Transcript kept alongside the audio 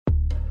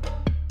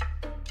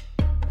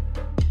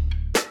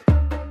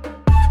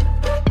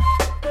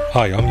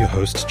Hi, I'm your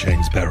host,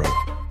 James Barrow,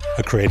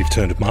 a creative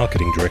turned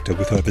marketing director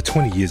with over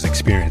 20 years'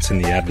 experience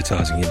in the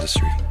advertising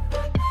industry.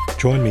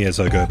 Join me as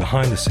I go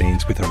behind the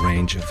scenes with a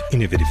range of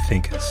innovative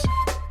thinkers.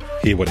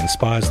 Hear what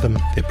inspires them,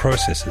 their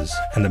processes,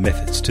 and the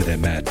methods to their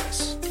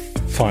madness.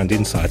 Find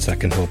insights that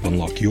can help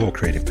unlock your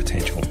creative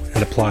potential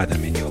and apply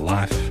them in your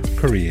life,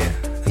 career,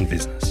 and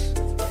business.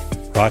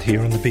 Right here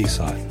on the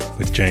B-Side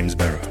with James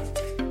Barrow.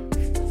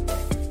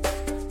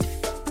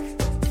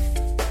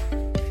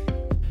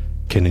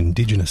 Can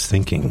Indigenous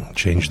thinking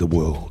change the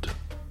world?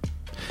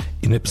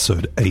 In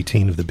episode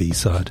 18 of the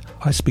B-Side,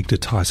 I speak to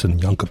Tyson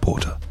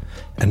Yunkaporta,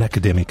 an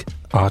academic,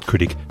 art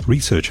critic,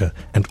 researcher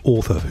and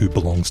author who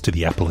belongs to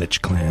the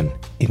Appalach clan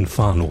in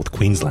far north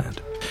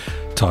Queensland.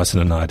 Tyson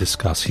and I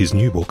discuss his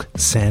new book,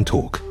 Sand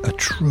Talk, a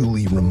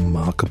truly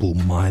remarkable,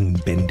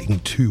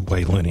 mind-bending,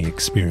 two-way learning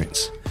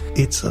experience.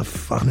 It's a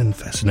fun and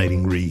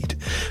fascinating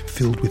read,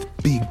 filled with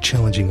big,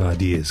 challenging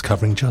ideas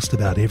covering just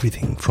about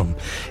everything from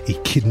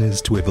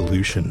echidnas to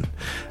evolution,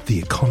 the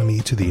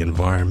economy to the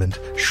environment,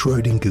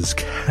 Schrodinger's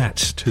cat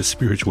to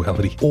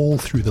spirituality, all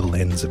through the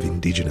lens of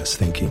Indigenous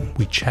thinking.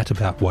 We chat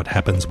about what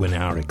happens when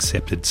our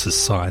accepted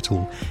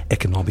societal,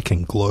 economic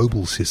and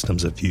global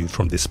systems are viewed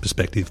from this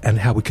perspective and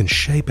how we can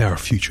shape our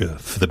future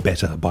for the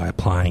better by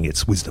applying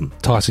its wisdom.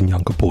 Tyson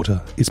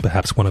Yunkaporta is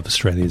perhaps one of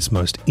Australia's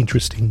most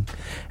interesting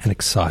and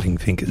exciting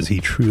thinkers. He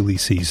truly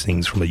sees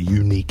things from a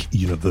unique,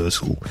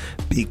 universal,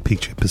 big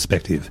picture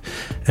perspective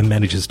and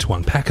manages to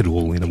unpack it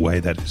all in a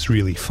way that is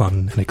really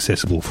fun and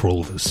accessible for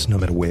all of us, no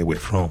matter where we're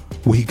from.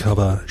 We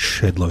cover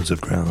shed loads of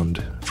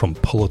ground, from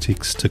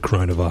politics to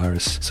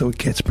coronavirus, so it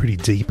gets pretty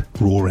deep,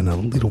 raw and a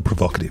little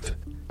provocative.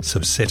 So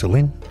settle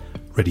in,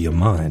 ready your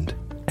mind,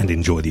 and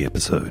enjoy the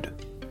episode.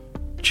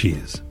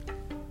 Cheers.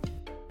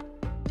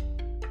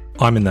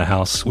 I'm in the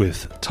house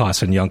with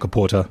Tyson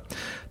Yunkaporta.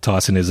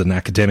 Tyson is an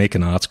academic,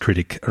 an arts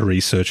critic, a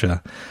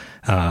researcher.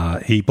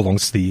 He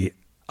belongs to the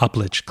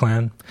Appalach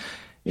clan.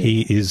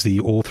 He is the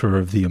author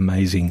of the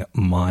amazing,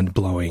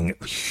 mind-blowing,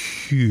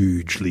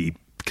 hugely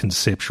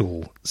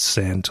conceptual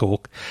Sand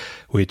Talk,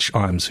 which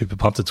I'm super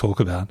pumped to talk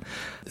about.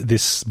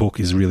 This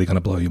book is really going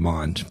to blow your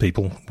mind,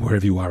 people,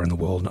 wherever you are in the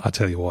world, I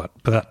tell you what.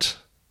 But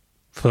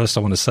first I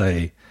want to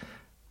say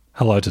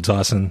hello to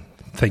Tyson.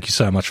 Thank you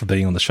so much for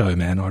being on the show,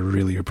 man. I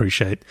really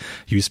appreciate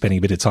you spending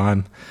a bit of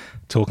time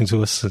talking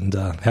to us. And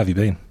how have you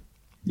been?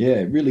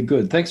 Yeah, really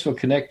good. Thanks for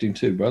connecting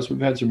too, bros. We've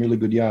had some really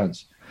good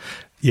yarns.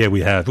 Yeah, we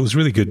have. It was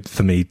really good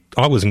for me.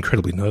 I was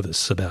incredibly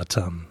nervous about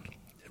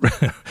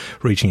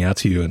reaching out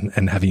to you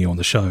and having you on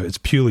the show. It's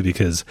purely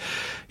because,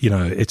 you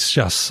know, it's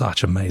just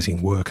such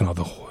amazing work and I've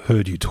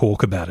heard you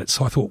talk about it.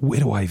 So I thought, where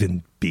do I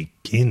even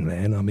begin,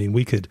 man? I mean,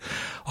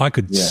 I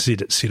could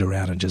sit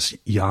around and just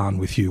yarn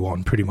with you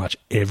on pretty much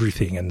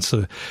everything. And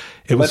so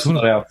that's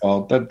not our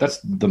fault. That's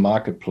the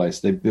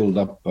marketplace. They build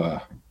up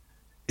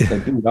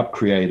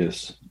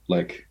creators,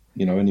 like,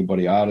 you know,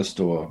 anybody, artist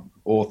or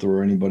author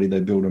or anybody,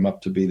 they build them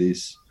up to be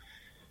these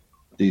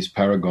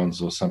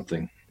paragons or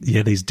something.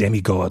 Yeah, these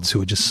demigods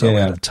who are just so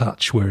out of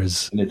touch,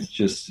 whereas... And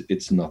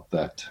it's not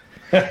that.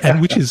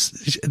 And which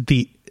is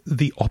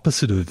the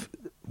opposite of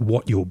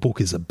what your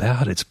book is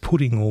about. It's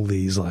putting all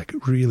these, like,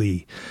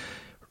 really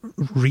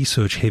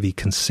research-heavy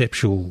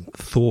conceptual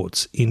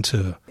thoughts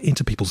into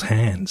people's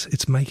hands.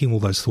 It's making all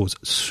those thoughts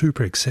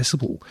super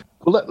accessible.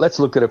 Well, let's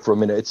look at it for a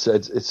minute.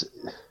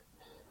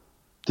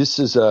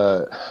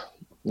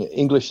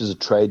 English is a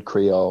trade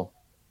creole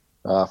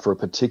for a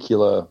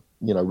particular,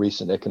 you know,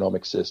 recent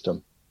economic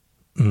system.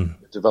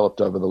 Developed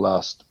over the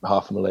last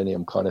half a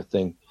millennium kind of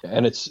thing.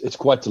 And it's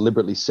quite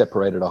deliberately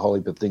separated a whole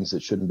heap of things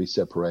that shouldn't be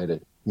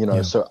separated. You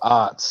know, So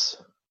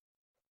arts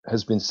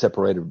has been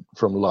separated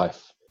from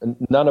life. And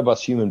none of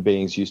us human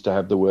beings used to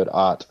have the word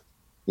art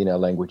in our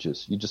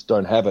languages. You just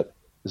don't have it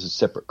as a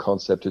separate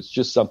concept. It's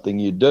just something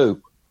you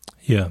do.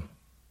 Yeah.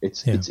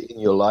 It's in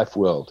your life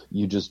world.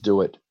 You just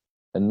do it.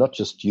 And not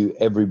just you,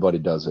 everybody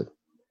does it.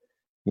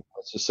 You know,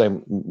 it's the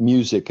same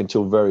music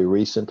until very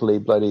recently,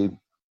 bloody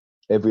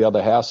every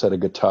other house had a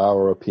guitar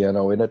or a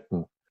piano in it,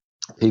 and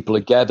people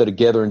would gather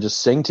together and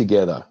just sing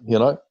together. You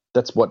know,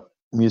 that's what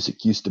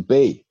music used to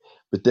be.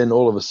 But then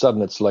all of a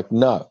sudden it's like,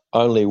 no,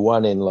 only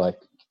one in like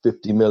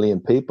 50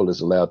 million people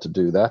is allowed to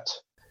do that.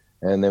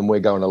 And then we're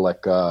going to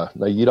like,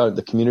 no, you don't,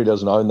 the community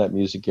doesn't own that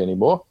music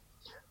anymore.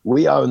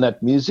 We own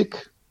that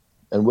music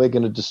and we're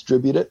going to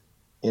distribute it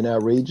in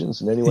our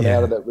regions, and anyone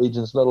out of that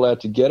region is not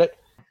allowed to get it.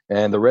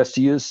 And the rest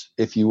of you,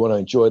 if you want to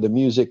enjoy the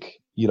music,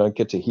 you don't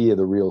get to hear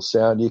the real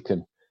sound. You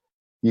can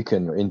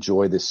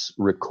enjoy this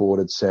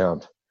recorded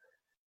sound,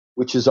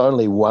 which is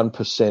only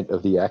 1%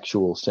 of the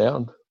actual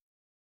sound,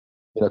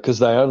 you know, because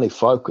they only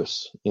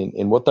focus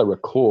in what they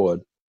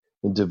record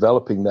in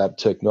developing that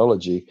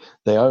technology.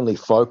 They only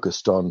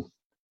focused on,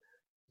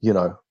 you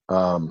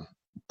know,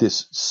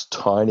 this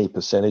tiny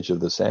percentage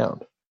of the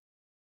sound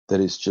that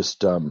is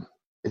just,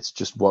 it's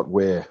just what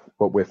we're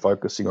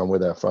focusing on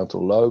with our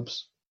frontal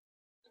lobes.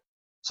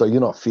 So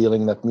you're not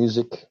feeling that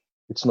music.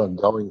 It's not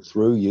going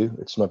through you.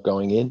 It's not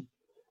going in.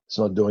 It's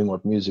not doing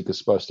what music is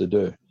supposed to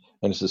do.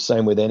 And it's the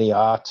same with any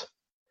art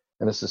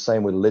And it's the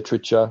same with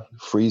literature,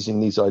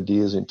 freezing these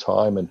ideas in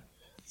time and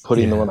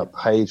putting them on a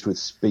page with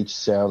speech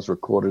sounds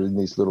recorded in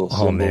these little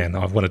symbols. Oh, man,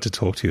 I wanted to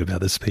talk to you about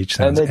the speech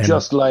sounds. And they're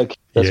just like,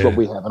 that's what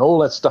we have. And all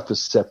that stuff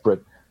is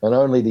separate. And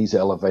only these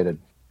elevated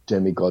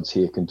demigods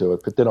here can do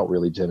it. But they're not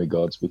really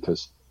demigods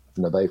because,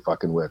 they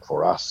fucking work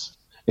for us.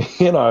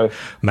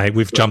 Mate,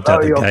 we've jumped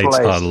out the gates.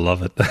 I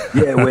love it.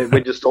 Yeah,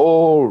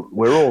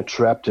 we're all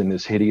trapped in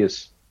this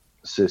hideous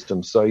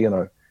system.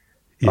 So,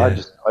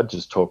 I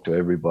just talk to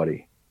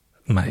everybody.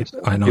 Mate,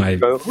 I know.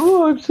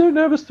 I'm so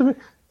nervous to me.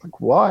 Like,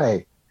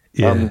 why?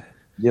 Yeah.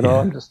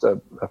 I'm just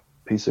a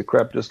piece of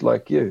crap just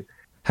like you.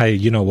 Hey,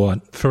 you know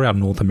what? For our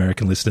North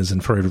American listeners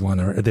and for everyone,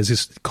 there's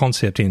this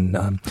concept in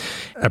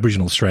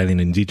Aboriginal Australian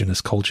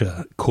Indigenous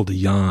culture called a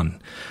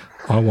yarn.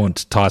 I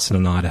want Tyson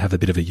and I to have a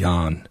bit of a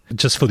yarn.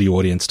 Just for the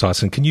audience,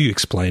 Tyson, can you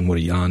explain what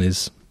a yarn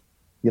is?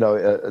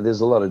 There's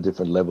a lot of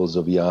different levels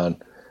of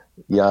yarning,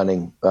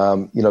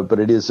 but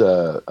it is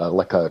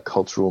like a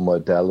cultural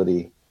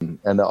modality.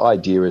 And the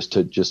idea is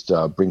to just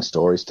bring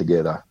stories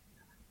together,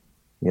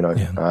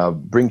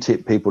 bring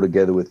people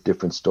together with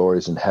different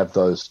stories and have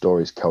those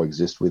stories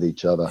coexist with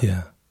each other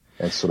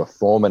and sort of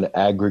form an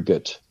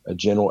aggregate, a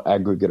general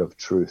aggregate of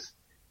truth.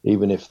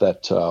 Even if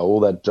that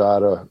all that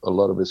data, a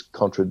lot of it is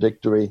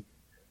contradictory,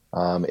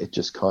 it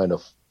just kind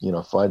of,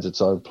 finds its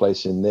own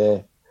place in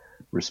there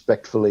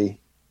respectfully.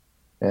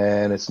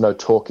 And it's no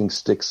talking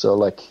stick. So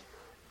like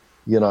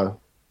you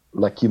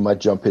might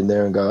jump in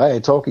there and go, hey,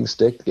 talking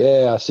stick.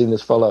 Yeah, I've seen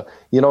this fella.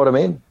 You know what I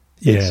mean?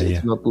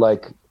 It's not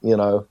like,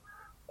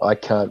 I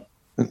can't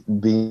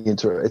be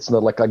it's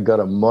not like I got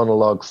to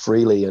monologue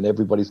freely and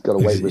everybody's got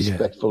to wait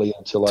respectfully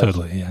until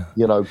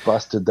I've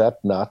busted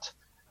that nut.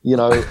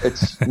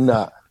 It's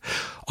not.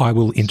 I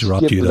will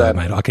interrupt you though,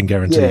 mate. I can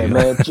guarantee you. Yeah,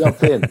 man,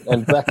 jump in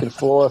and back and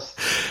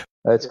forth.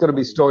 It's got to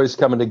be stories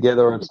coming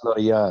together or it's not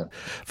a yarn.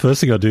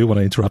 First thing I do want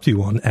to interrupt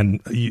you on, and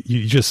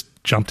you just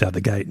jumped out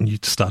the gate and you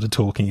started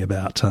talking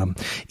about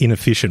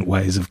inefficient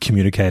ways of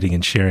communicating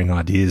and sharing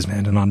ideas,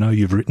 man. And I know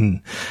you've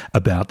written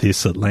about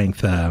this at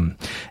length, and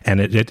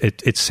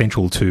it's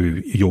central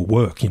to your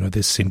work.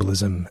 There's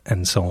symbolism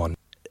and so on.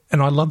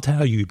 And I loved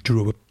how you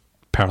drew a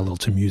parallel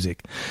to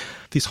music.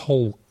 This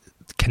whole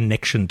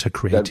connection to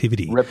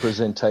creativity. That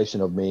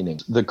representation of meaning.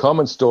 The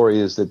common story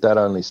is that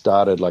only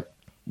started like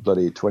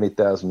bloody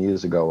 20,000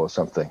 years ago or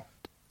something.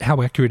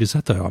 How accurate is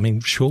that though? I mean,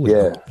 surely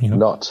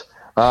not.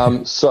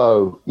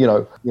 So,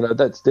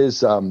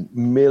 there's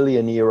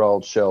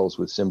million-year-old shells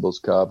with symbols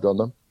carved on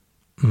them.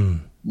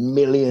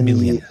 Million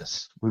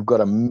years. We've got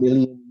 1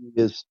 million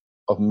years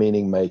of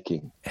meaning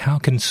making. How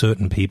can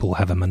certain people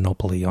have a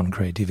monopoly on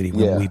creativity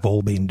when we've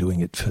all been doing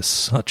it for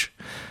such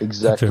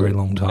a very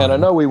long time? And I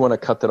know we want to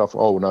cut that off.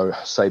 Oh, no,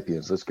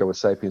 sapiens. Let's go with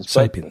sapiens.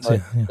 Sapiens,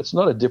 but, it's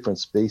not a different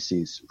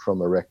species from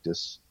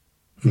Erectus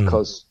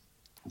because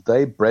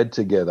they bred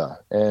together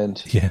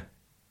and,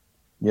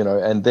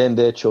 and then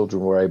their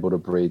children were able to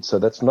breed. So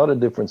that's not a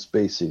different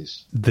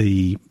species.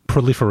 The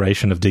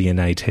proliferation of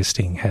DNA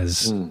testing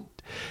has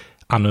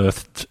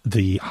unearthed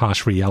the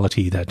harsh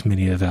reality that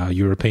many of our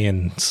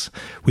Europeans,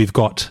 we've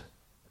got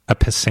a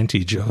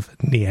percentage of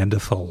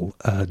Neanderthal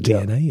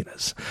DNA in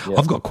us. Yeah.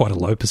 I've got quite a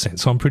low percent,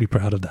 so I'm pretty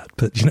proud of that.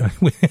 But,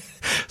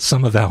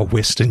 some of our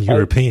Western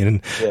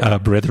European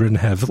brethren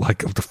have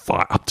like up to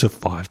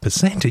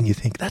 5%, and you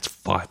think that's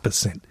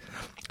 5%.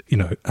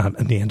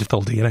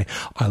 Neanderthal DNA.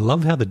 I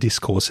love how the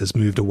discourse has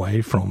moved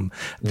away from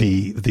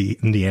the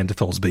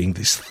Neanderthals being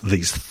these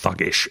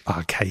thuggish,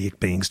 archaic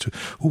beings to,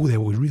 they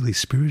were really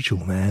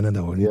spiritual, man, and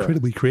they were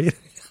incredibly creative.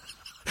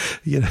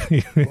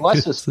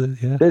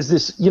 There's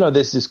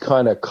this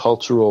kind of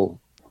cultural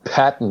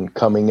pattern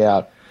coming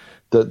out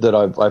that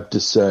I've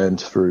discerned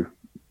through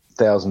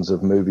thousands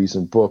of movies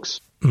and books.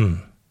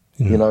 And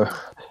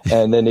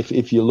then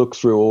if you look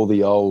through all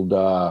the old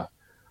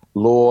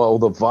lore, all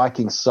the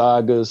Viking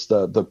sagas,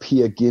 the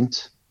Peer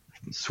Gynt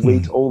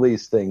suite, all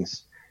these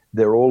things,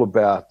 they're all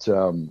about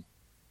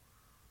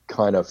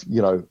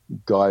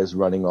guys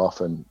running off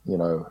and,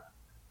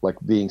 like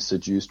being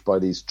seduced by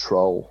these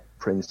troll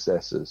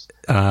princesses.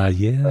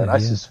 And I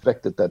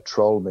suspect that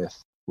troll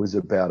myth was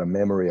about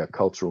a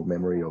cultural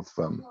memory of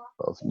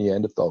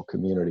Neanderthal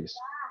communities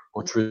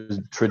or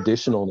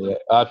transitional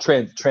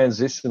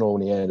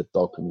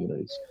Neanderthal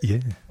communities.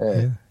 Yeah.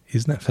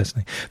 Isn't that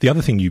fascinating? The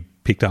other thing you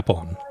picked up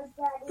on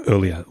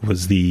earlier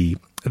was the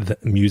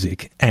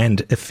music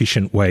and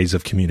efficient ways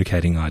of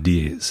communicating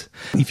ideas.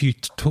 If you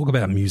talk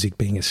about music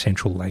being a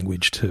central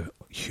language to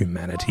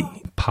humanity,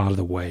 part of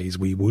the ways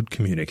we would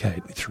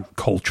communicate through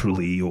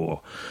culturally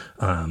or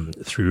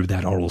through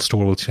that oral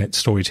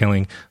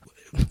storytelling,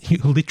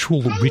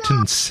 literal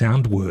written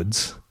sound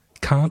words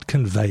can't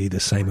convey the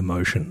same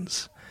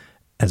emotions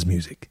as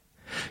music.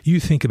 You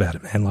think about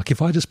it, man, like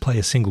if I just play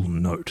a single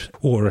note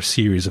or a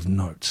series of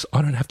notes,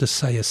 I don't have to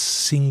say a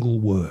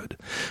single word,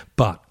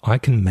 but I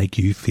can make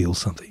you feel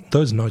something.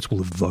 Those notes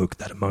will evoke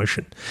that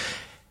emotion.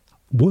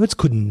 Words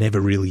could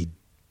never really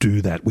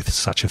do that with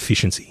such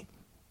efficiency.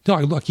 No,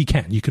 like you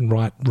can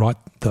write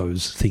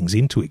those things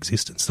into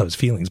existence, those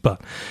feelings, but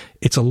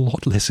it's a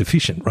lot less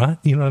efficient, right?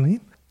 You know what I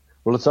mean?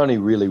 Well, it's only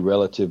really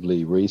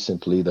relatively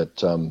recently that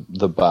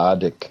the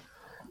bardic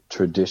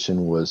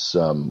tradition was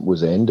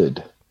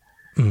ended.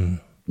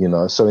 You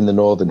know, so in the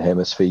Northern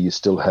Hemisphere, you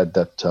still had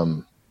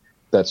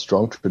that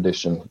strong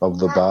tradition of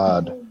the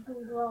bard,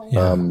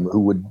 who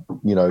would,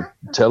 you know,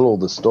 tell all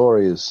the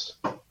stories,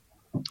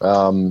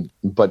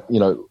 but, you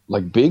know,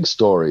 like big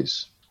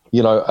stories.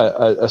 You know,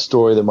 a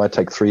story that might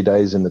take 3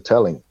 days in the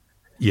telling.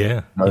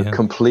 Yeah, You know,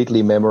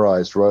 completely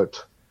memorized,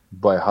 wrote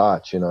by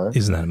heart. You know,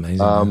 isn't that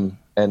amazing?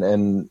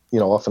 And you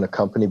know, often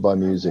accompanied by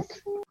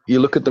music. You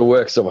look at the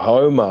works of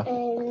Homer,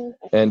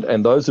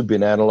 and those have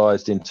been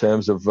analysed in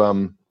terms of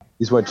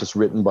these weren't just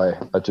written by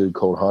a dude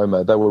called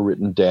Homer; they were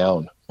written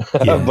down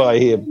by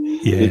him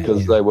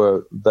because they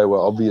were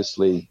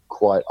obviously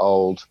quite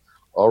old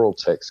oral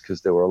texts,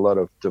 because there were a lot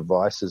of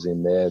devices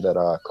in there that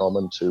are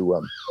common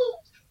to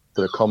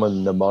that are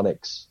common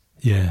mnemonics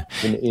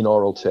in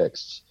oral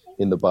texts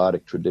in the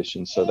bardic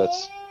tradition. So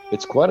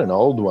it's quite an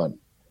old one.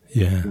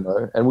 Yeah. You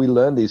know, and we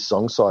learn these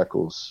song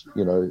cycles,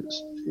 you know,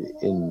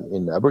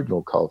 in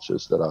Aboriginal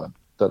cultures that are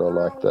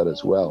like that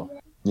as well.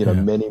 You know,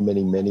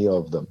 many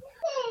of them.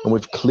 And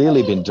we've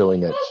clearly been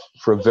doing it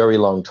for a very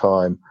long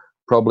time,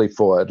 probably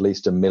for at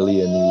least 1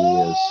 million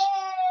years.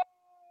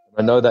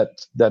 I know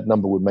that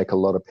number would make a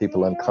lot of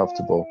people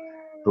uncomfortable,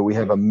 but we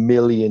have 1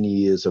 million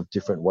years of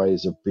different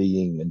ways of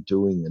being and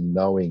doing and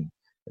knowing,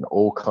 and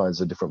all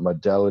kinds of different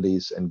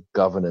modalities and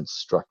governance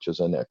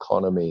structures and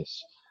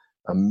economies.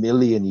 1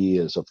 million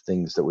years of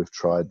things that we've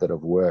tried that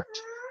have worked,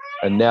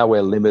 and now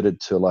we're limited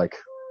to like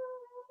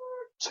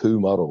 2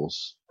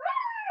 models,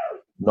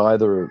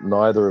 neither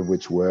of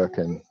which work,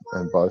 and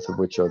both of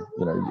which are,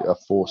 you know, a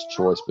forced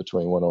choice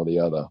between one or the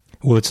other.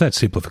 Well, it's that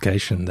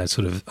simplification, that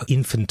sort of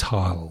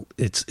infantile.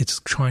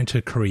 It's trying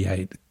to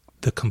create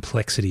the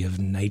complexity of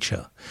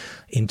nature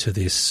into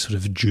this sort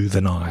of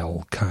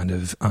juvenile kind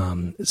of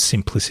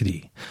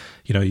simplicity.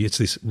 You know, it's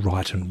this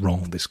right and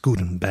wrong, this good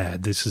and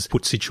bad. This has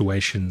put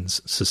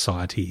situations,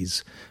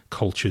 societies,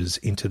 cultures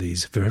into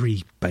these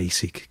very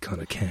basic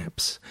kind of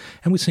camps.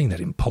 And we're seeing that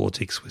in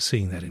politics. We're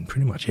seeing that in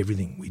pretty much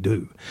everything we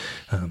do,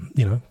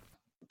 you know.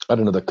 I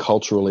don't know, the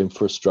cultural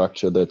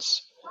infrastructure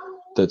that's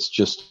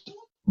just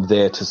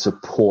there to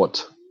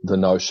support the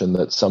notion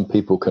that some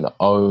people can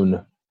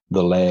own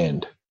the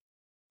land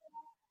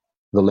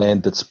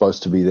that's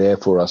supposed to be there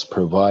for us,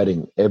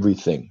 providing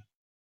everything.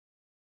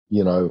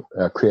 You know,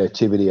 our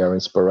creativity, our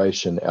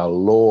inspiration, our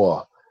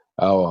law,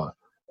 our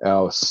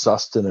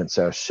sustenance,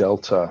 our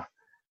shelter,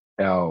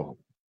 our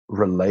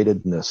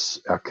relatedness,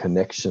 our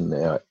connection,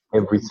 our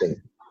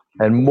everything.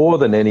 And more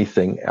than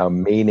anything, our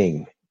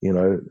meaning. You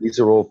know, these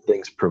are all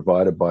things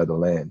provided by the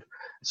land.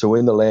 So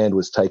when the land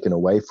was taken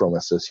away from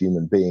us as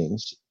human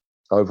beings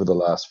over the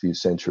last few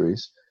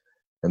centuries,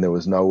 and there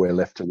was nowhere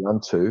left to run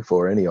to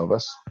for any of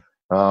us,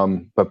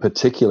 but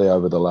particularly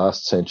over the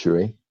last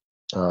century,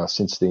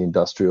 since the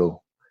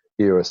industrial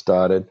era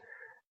started,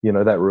 you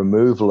know, that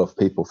removal of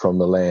people from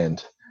the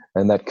land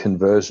and that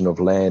conversion of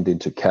land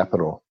into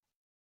capital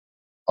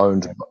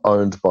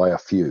owned by a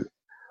few.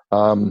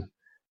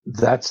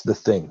 That's the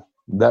thing.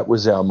 That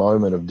was our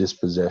moment of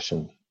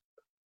dispossession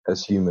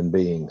as human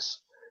beings.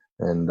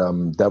 And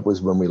that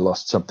was when we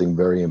lost something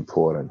very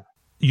important.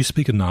 You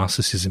speak of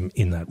narcissism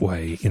in that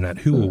way, in that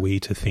who are we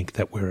to think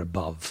that we're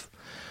above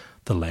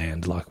the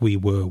land? Like, we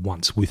were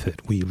once with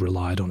it, we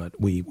relied on it,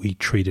 we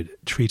treated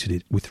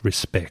it with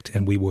respect,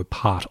 and we were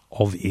part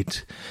of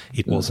it.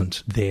 It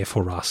wasn't there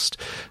for us,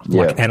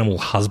 like animal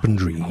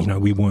husbandry. You know,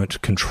 we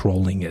weren't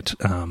controlling it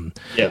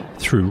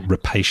through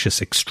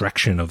rapacious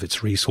extraction of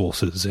its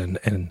resources.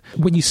 And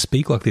when you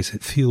speak like this,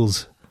 it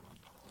feels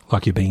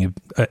like you're being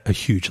a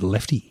huge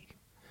lefty,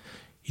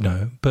 you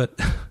know. But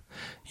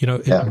you know,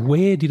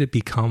 where did it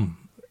become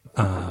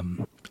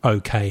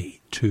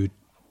okay to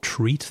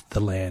treat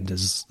the land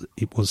as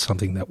it was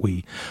something that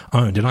we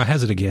owned? And I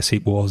hazard a guess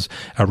it was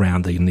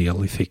around the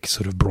Neolithic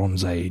sort of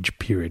Bronze Age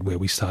period where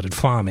we started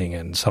farming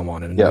and so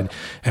on,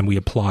 and we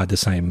applied the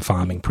same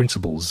farming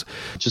principles.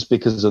 Just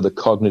because of the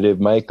cognitive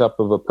makeup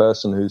of a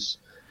person who's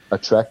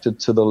attracted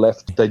to the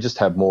left, they just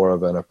have more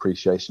of an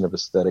appreciation of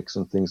aesthetics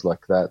and things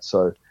like that.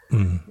 So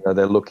you know,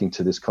 they're looking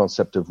to this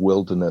concept of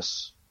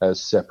wilderness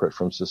as separate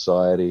from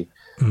society,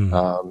 you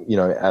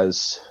know,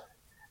 as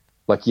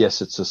like,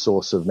 yes, it's a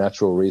source of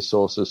natural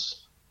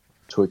resources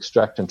to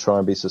extract and try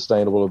and be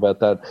sustainable about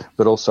that,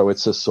 but also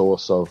it's a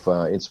source of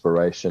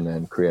inspiration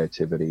and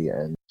creativity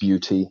and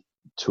beauty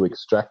to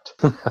extract.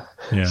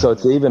 So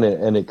it's even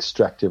an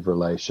extractive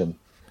relation,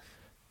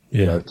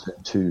 you know,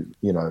 to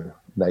you know,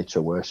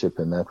 nature worship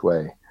in that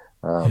way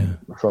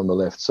from the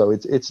left. So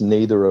it's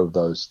neither of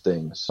those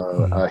things.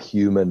 A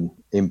human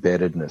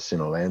embeddedness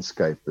in a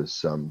landscape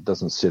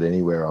doesn't sit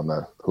anywhere on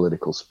the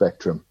political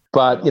spectrum.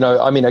 But, you know,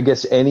 I mean, I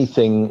guess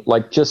anything,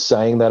 like just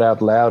saying that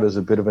out loud is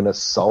a bit of an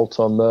assault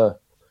on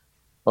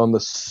the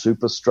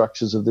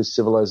superstructures of this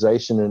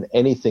civilization, and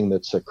anything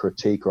that's a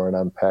critique or an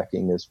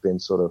unpacking has been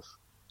sort of,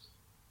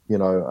 you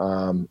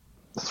know,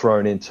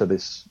 thrown into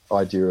this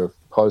idea of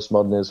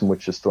postmodernism,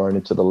 which is thrown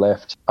into the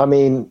left. I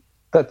mean,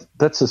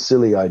 that's a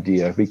silly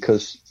idea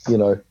because, you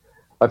know,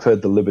 I've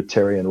heard the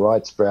libertarian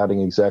right sprouting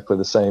exactly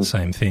the same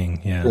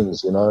thing, yeah.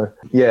 things,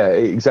 Yeah,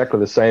 exactly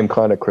the same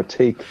kind of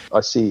critique.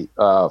 I see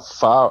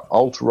far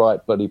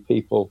alt-right bloody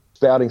people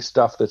spouting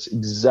stuff that's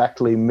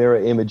exactly mirror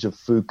image of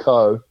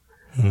Foucault,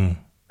 and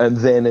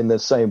then in the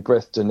same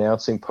breath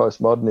denouncing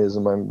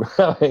postmodernism. I'm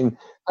going,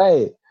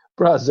 hey,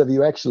 Braz, have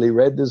you actually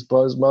read this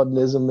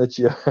postmodernism that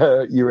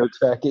you're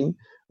attacking?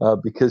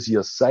 Because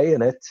you're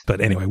saying it.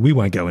 But anyway, we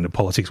won't go into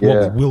politics.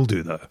 Yeah. What we will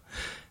do, though,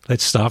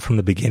 let's start from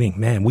the beginning.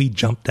 Man, we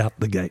jumped out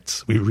the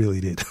gates. We really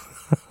did.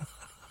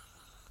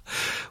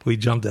 We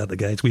jumped out the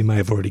gates. We may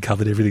have already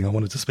covered everything I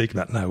wanted to speak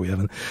about. No, we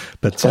haven't.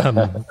 But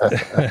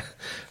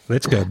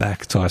let's go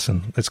back,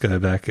 Tyson. Let's go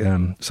back.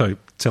 So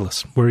tell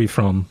us, where are you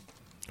from?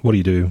 What do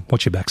you do?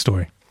 What's your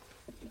backstory?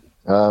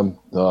 My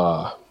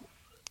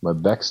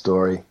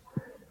backstory.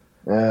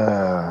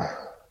 Where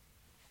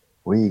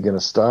are you going to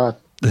start?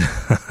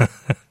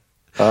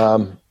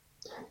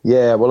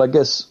 Yeah, well, I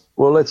guess,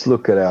 let's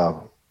look at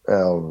our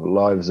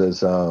lives as,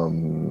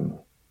 so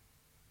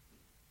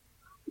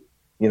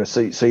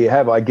you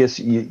have, I guess,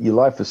 your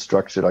life is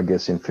structured, I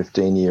guess, in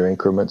 15-year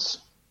increments.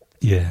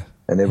 Yeah.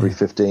 And every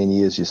 15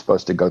 years you're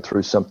supposed to go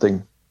through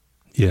something.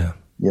 Yeah.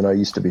 It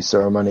used to be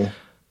ceremony.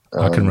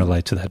 I can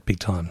relate to that big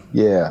time.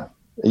 Yeah.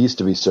 It used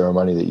to be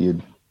ceremony that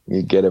you'd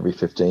get every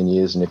 15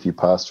 years, and if you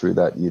pass through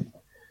that, you'd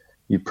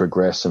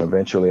progress, and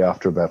eventually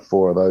after about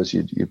 4 of those,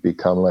 you'd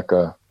become like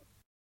a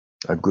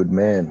good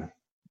man,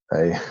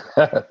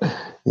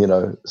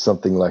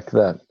 something like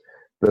that.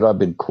 But I've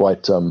been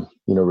quite,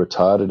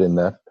 retarded in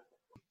that.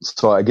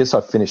 So I guess I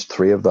finished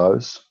 3 of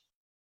those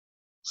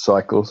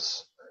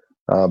cycles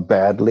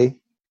badly.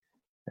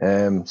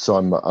 So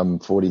I'm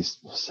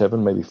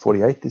 47, maybe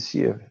 48 this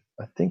year,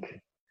 I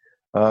think.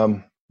 I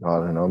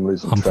don't know. I'm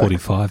losing track. I'm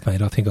 45,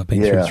 mate. I think I've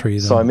been through 3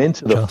 of them. So I'm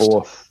into the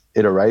 4th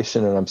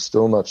iteration, and I'm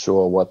still not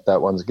sure what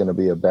that one's going to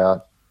be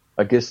about.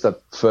 I guess the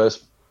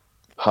first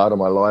part of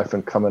my life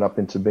and coming up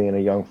into being a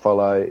young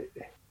fella,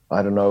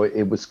 I don't know,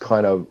 it was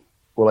kind of,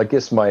 I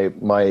guess my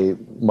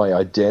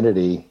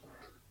identity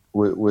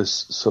was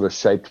sort of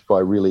shaped by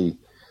really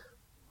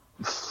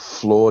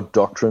flawed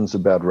doctrines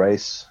about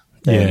race.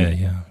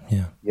 Yeah.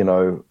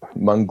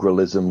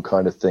 Mongralism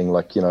kind of thing,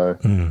 like,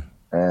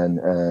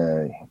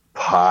 and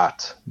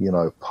part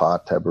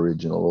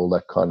Aboriginal, all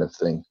that kind of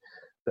thing.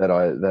 That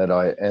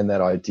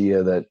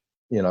idea that,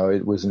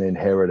 it was an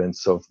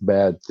inheritance of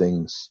bad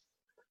things,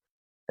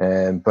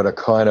 but a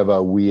kind of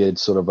a weird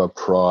sort of a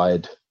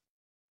pride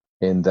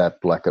in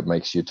that, like it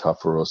makes you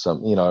tougher or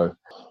something.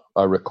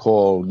 I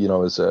recall,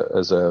 as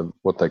a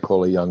what they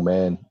call a young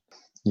man,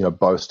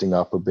 boasting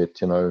up a bit,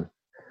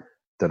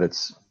 that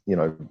it's,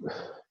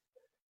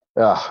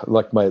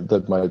 like my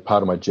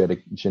part of my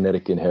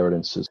genetic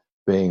inheritance is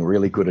being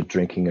really good at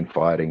drinking and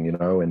fighting,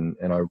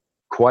 and I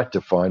quite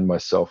defined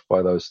myself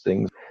by those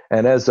things.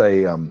 And as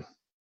an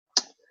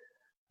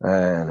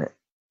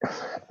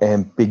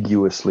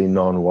ambiguously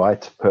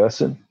non-white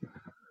person,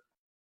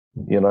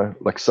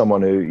 like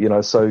someone who,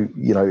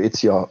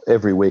 it's your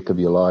every week of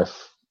your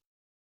life,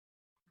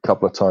 a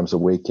couple of times a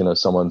week,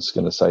 someone's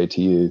going to say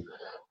to you,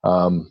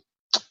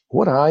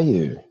 what are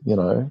you?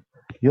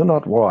 You're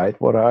not white.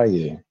 What are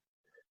you?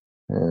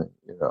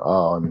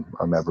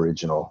 I'm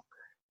Aboriginal.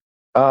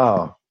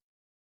 Oh,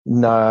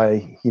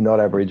 no, you're not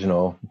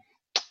Aboriginal.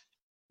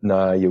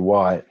 No, you're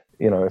white.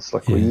 It's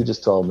like, well, you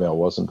just told me I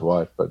wasn't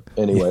white, but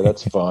anyway,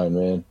 that's fine,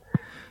 man.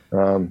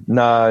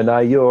 No,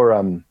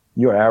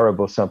 you're Arab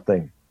or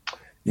something.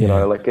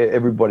 Like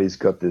everybody's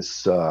got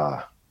this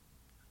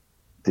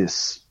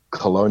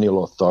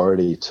colonial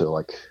authority to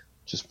like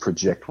just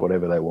project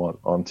whatever they want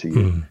onto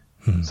you.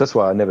 So that's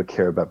why I never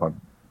care about my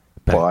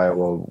bio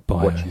or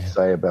what you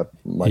say about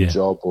my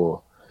job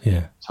or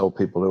tell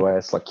people who I am.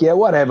 It's like,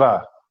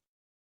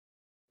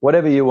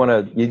 whatever you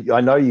want to,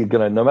 I know you're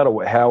going to, no matter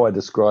how I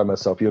describe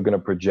myself, you're going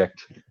to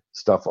project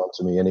stuff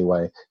onto me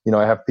anyway.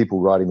 I have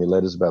people writing me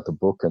letters about the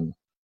book and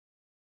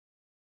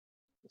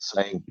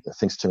saying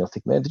things to me. I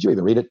think, man, did you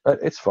even read it?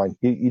 It's fine.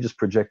 You just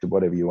projected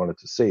whatever you wanted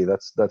to see.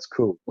 That's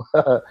cool.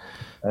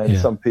 And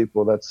some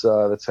people, that's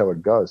how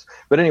it goes.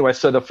 But anyway,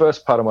 so the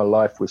first part of my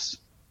life was,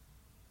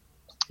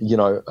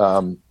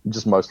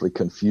 just mostly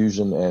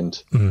confusion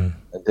and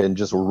then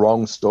just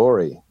wrong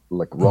story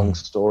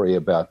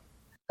about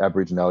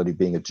Aboriginality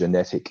being a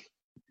genetic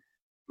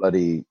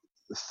bloody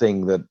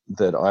thing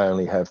that I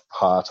only have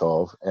part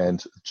of,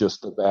 and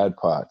just the bad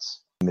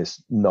parts in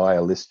this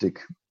nihilistic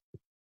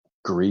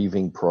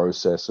grieving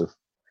process of,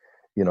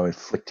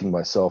 inflicting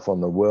myself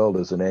on the world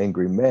as an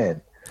angry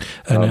man.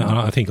 And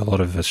I think a lot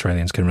of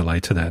Australians can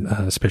relate to that,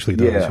 especially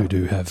those who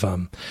do have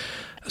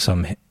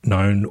some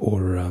known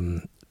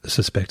or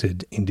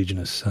suspected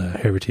Indigenous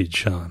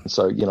heritage.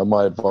 So,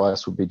 my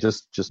advice would be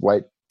just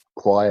wait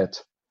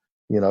quiet,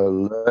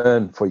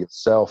 learn for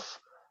yourself,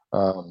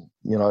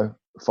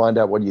 find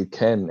out what you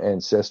can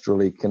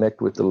ancestrally,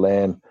 connect with the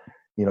land,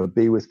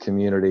 be with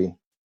community,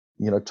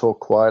 talk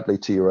quietly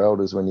to your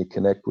elders when you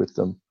connect with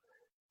them,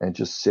 and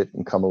just sit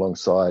and come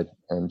alongside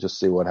and just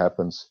see what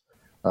happens.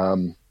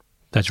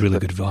 That's really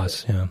good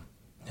advice. Yeah.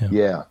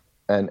 Yeah.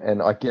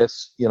 And I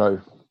guess,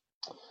 we're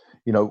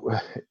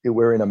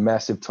in a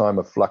massive time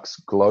of flux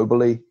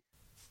globally.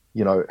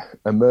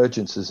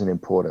 Emergence is an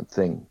important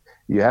thing.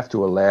 You have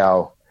to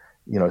allow,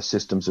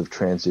 systems of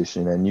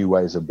transition and new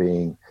ways of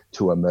being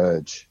to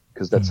emerge,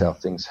 because that's how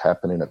things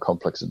happen in a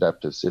complex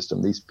adaptive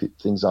system. These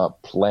things aren't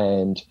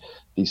planned.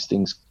 These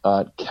things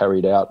aren't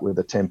carried out with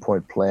a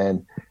 10-point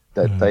plan.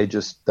 That they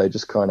just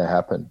kind of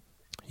happen.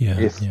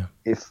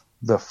 If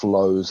the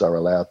flows are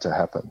allowed to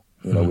happen,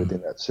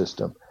 within that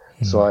system.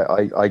 So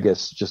I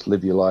guess just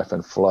live your life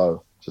and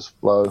flow. Just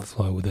flow.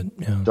 Flow with it.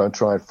 Yeah. Don't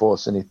try and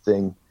force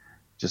anything.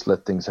 Just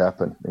let things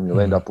happen, and you'll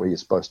end up where you're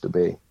supposed to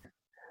be.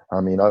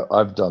 I mean,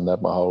 I've done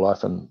that my whole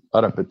life, and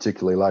I don't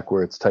particularly like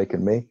where it's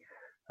taken me.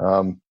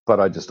 But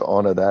I just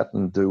honor that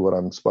and do what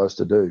I'm supposed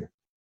to do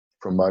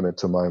from moment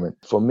to moment.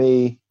 For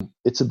me,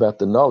 it's about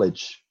the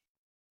knowledge,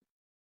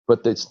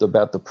 but it's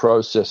about the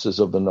processes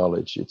of the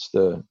knowledge. It's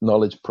the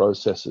knowledge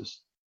processes,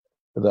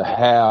 the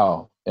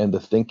how and the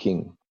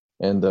thinking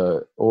and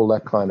all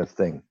that kind of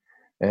thing.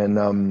 And,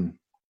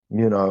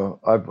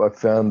 I've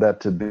found that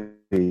to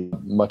be a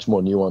much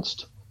more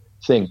nuanced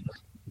thing.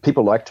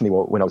 People liked me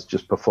when I was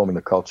just performing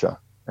the culture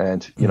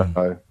and,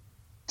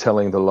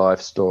 telling the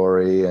life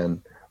story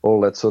and all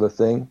that sort of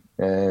thing,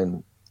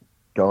 and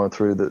going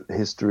through the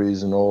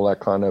histories and all that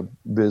kind of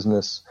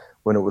business.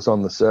 When it was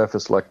on the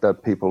surface like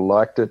that, people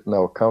liked it and they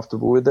were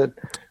comfortable with it.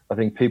 I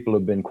think people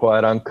have been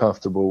quite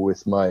uncomfortable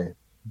with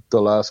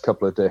the last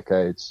couple of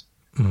decades.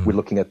 We're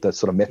looking at that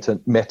sort of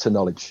meta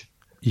knowledge.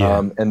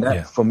 And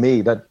that, for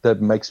me,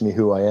 that makes me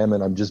who I am,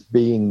 and I'm just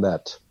being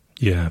that.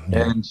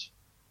 And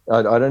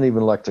I don't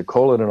even like to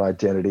call it an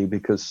identity,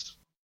 because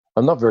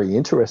I'm not very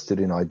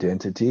interested in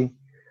identity.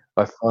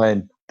 I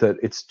find that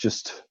it's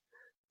just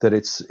that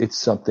it's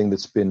something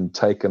that's been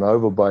taken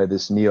over by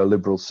this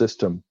neoliberal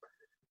system.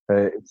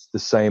 It's the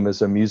same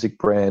as a music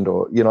brand,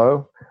 or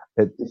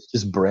it's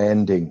just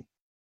branding.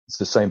 It's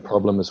the same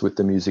problem as with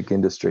the music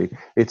industry.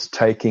 It's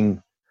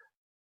taking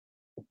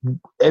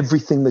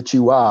everything that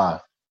you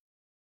are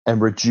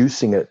and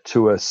reducing it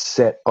to a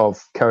set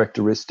of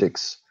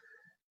characteristics,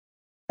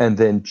 and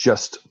then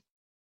just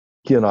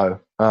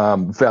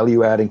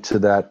value adding to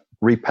that,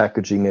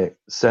 repackaging it,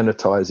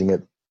 sanitizing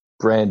it,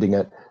 branding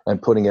it,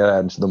 and putting it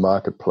out into the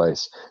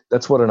marketplace.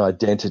 That's what an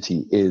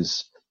identity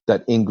is,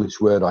 that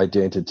English word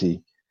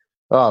identity.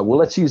 Oh, well,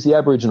 let's use the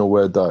Aboriginal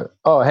word, though.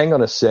 Oh, hang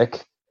on a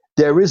sec.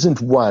 There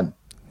isn't one.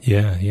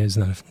 Isn't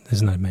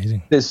that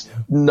amazing? There's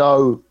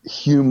no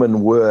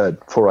human word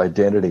for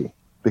identity,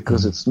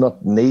 because it's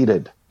not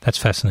needed. That's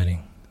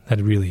fascinating.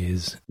 That really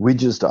is. We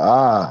just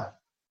are.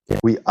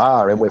 We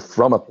are, and we're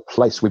from a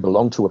place. We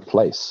belong to a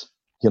place,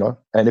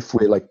 And if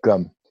we're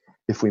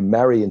if we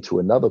marry into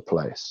another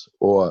place,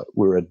 or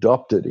we're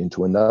adopted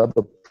into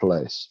another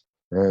place,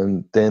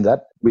 and then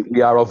that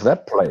we are of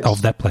that place.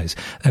 Of that place.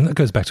 And that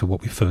goes back to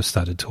what we first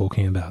started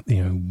talking about,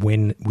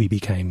 when we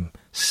became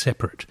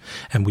separate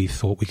and we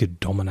thought we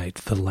could dominate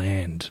the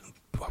land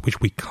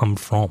which we come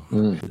from,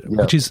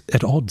 which is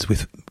at odds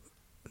with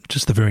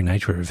just the very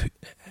nature of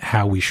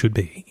how we should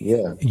be.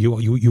 Yeah.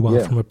 You are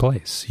from a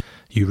place.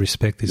 You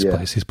respect this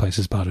place. This place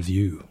is part of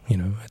you.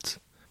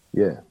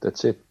 Yeah,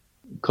 that's it.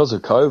 Because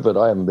of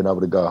COVID, I haven't been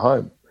able to go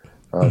home.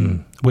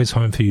 Where's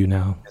home for you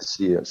now? This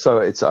year. So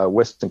it's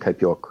Western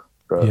Cape York.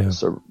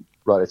 So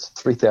it's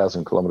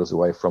 3,000 kilometres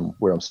away from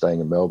where I'm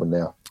staying in Melbourne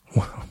now.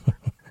 Wow.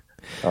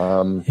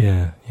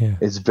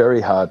 It's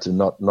very hard to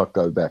not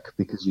go back,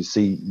 because you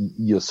see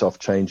yourself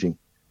changing.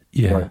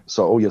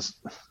 So all you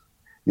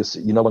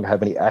no longer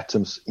have any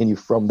atoms in you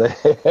from there.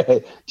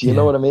 Do you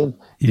know what I mean?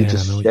 You're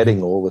just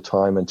shedding all the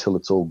time until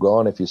it's all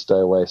gone if you stay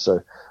away.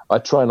 So I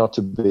try not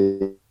to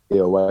be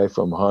away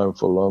from home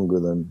for longer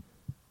than,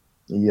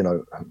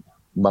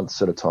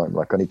 months at a time.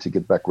 Like, I need to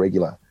get back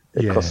regular.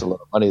 It costs a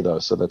lot of money, though,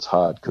 so that's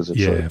hard, because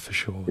it's for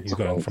sure. You're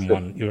going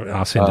from your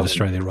arse end of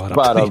Australia right up.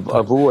 But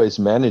I've always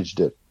managed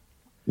it,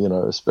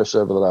 especially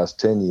over the last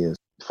 10 years.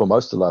 For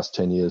most of the last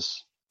 10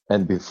 years,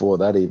 and before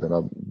that even,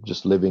 I'm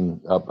just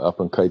living up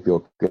in Cape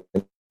York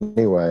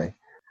anyway.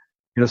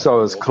 So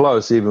I was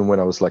close. Even when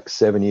I was like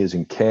 7 years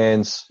in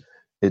Cairns,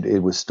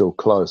 it was still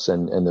close,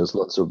 and there's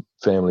lots of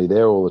family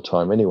there all the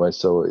time anyway.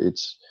 So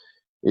it's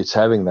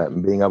having that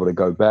and being able to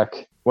go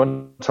back.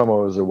 One time I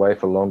was away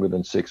for longer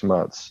than 6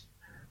 months,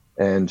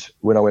 and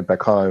when I went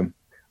back home,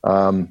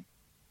 the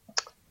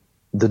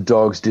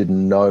dogs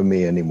didn't know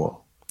me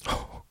anymore.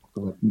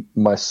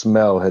 My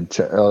smell had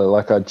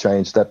I'd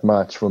changed that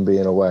much from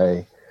being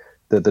away,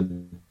 that the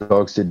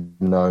dogs didn't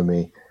know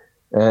me,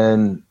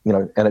 and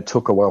and it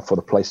took a while for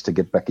the place to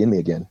get back in me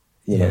again.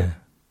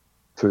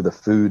 Through the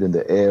food and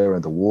the air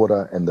and the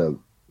water and the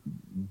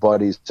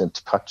bodies and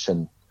touch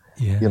and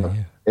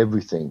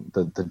everything,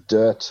 the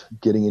dirt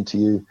getting into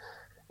you,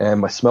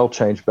 and my smell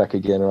changed back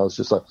again, and I was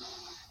just like,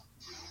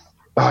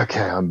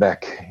 okay, I'm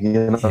back,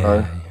 and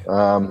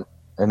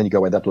then you go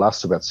away. That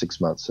lasts about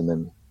 6 months, and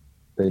then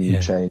you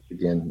change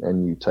again,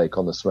 and you take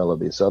on the smell of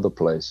this other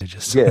place.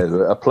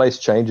 A place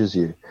changes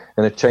you,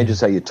 and it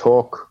changes how you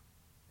talk.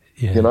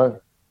 It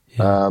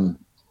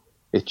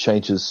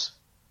changes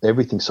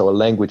everything. So a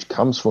language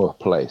comes from a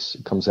place.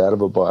 It comes out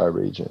of a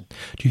bioregion.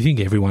 Do you think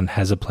everyone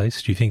has a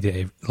place? Do you think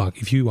that, like,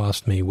 if you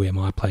asked me where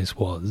my place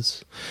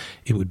was,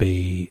 it would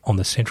be on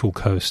the Central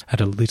Coast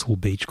at a little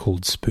beach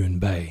called Spoon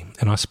Bay.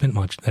 And I spent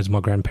as my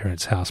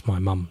grandparents' house, my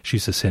mum, she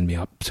used to send me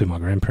up to my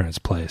grandparents'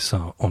 place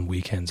on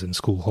weekends and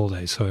school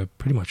holidays. So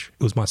pretty much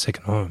it was my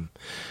second home.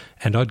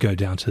 And I'd go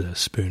down to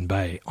Spoon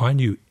Bay. I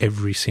knew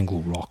every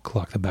single rock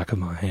like the back of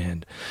my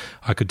hand.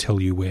 I could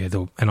tell you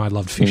and I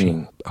loved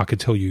fishing. I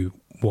could tell you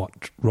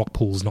what rock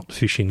pools not to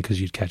fish in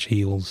because you'd catch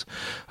eels.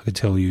 I could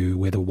tell you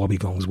where the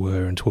wobbegongs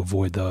were and to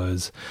avoid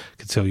those. I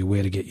could tell you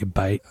where to get your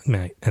bait,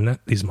 mate. And that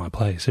is my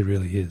place. It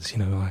really is.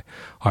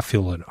 I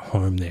feel at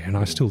home there, and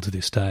I still to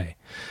this day.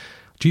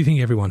 Do you think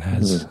everyone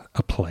has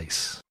a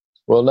place?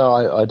 Well, no,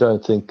 I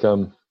don't think.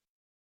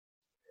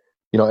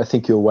 I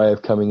think your way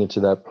of coming into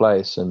that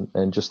place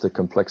and just the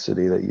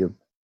complexity that you've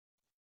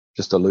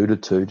just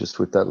alluded to, just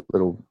with that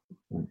little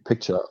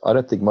picture, I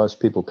don't think most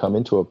people come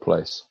into a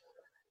place.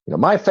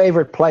 My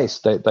favorite place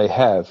they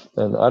have,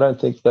 and I don't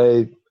think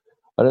very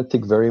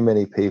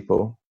many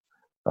people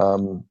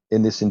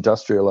in this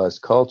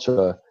industrialized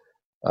culture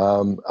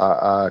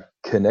are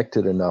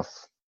connected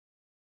enough,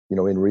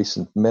 in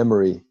recent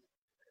memory,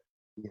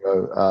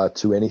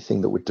 to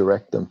anything that would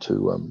direct them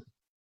to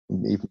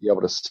even be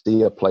able to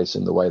see a place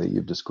in the way that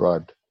you've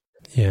described.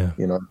 Yeah.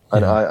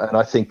 And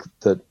I think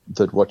that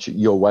what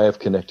your way of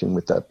connecting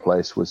with that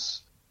place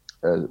was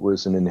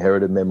an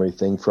inherited memory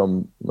thing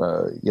from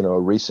a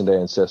recent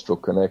ancestral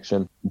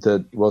connection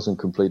that wasn't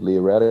completely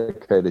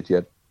eradicated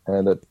yet,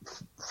 and that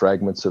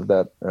fragments of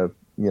that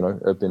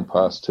have been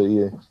passed to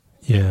you.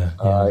 Yeah.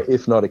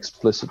 If not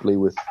explicitly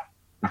with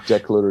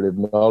declarative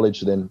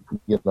knowledge, then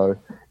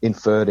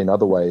inferred in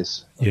other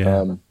ways.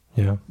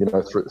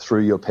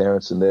 Through your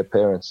parents and their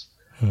parents.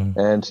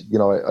 And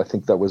I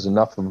think that was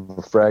enough of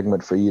a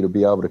fragment for you to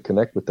be able to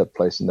connect with that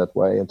place in that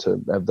way and to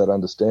have that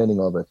understanding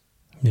of it.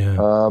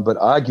 But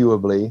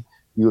arguably,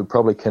 you would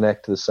probably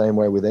connect the same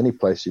way with any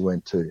place you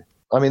went to.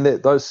 I mean,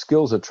 those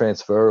skills are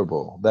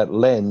transferable. That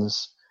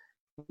lens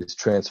is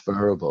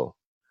transferable.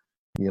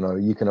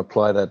 You can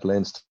apply that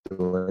lens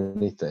to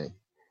anything.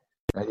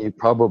 And you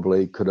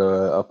probably could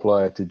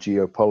apply it to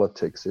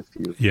geopolitics if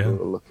you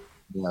were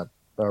looking at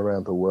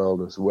around the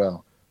world as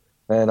well.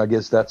 And I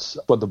guess that's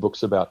what the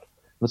book's about.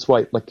 That's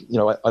why, I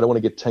don't want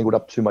to get tangled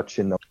up too much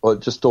in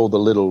just all the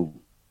little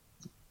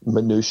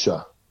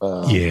minutiae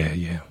of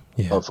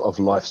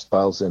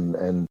lifestyles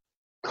and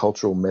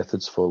cultural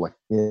methods for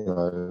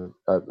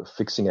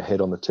fixing a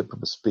head on the tip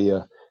of a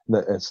spear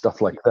and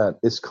stuff like that.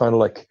 It's kind of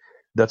like,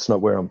 that's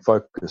not where I'm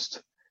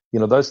focused.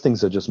 Those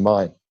things are just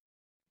mine.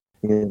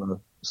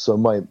 So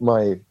my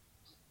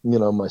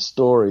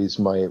stories,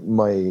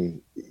 my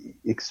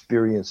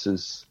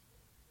experiences,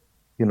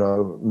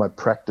 my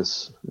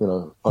practice,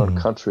 on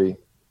country,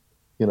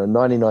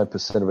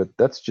 99% of it,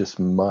 that's just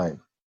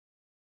mine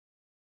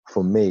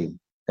for me.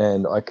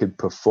 And I could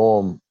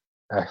perform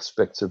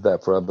aspects of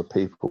that for other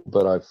people,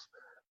 but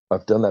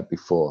I've done that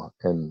before.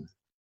 And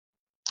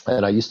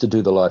I used to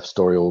do the life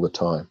story all the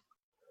time,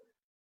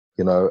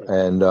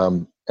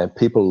 and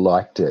people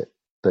liked it.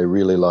 They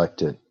really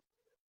liked it,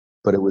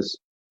 but it was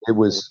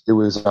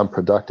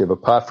unproductive.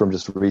 Apart from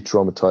just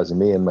re-traumatizing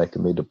me and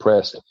making me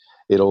depressed,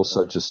 it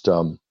also just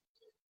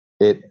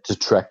it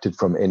detracted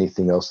from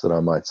anything else that I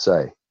might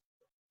say,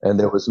 and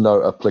there was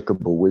no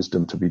applicable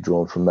wisdom to be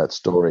drawn from that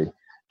story.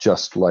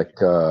 Just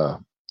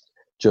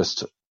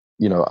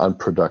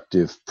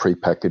unproductive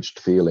prepackaged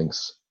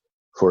feelings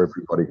for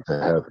everybody to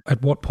have.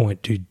 At what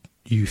point did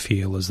you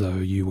feel as though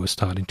you were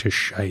starting to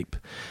shape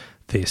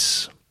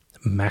this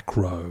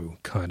macro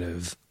kind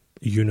of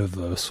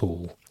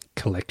universal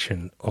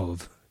collection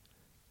of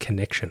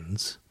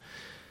connections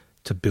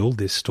to build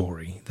this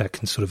story that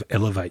can sort of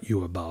elevate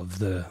you above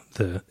the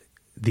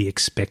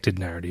expected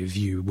narrative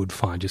you would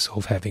find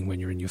yourself having when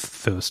you're in your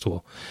first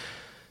or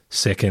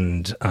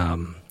second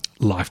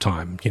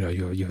lifetime?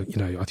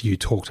 You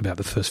talked about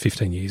the first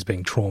 15 years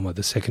being trauma,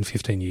 the second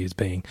 15 years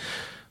being,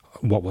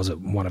 what was it,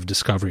 one of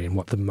discovery, and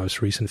what the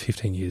most recent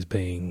 15 years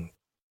being?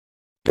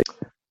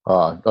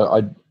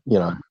 I'd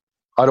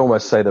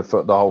almost say that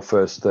the whole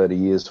first 30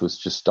 years was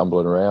just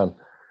stumbling around,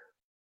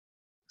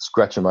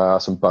 scratching my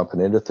ass and bumping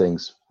into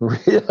things.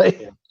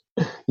 Really,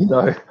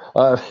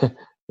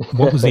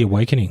 What was the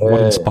awakening?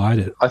 What inspired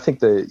it? I think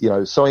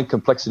so in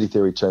complexity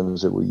theory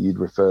terms, you'd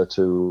refer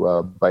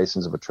to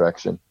basins of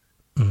attraction.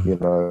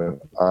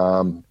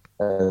 And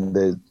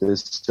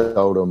there's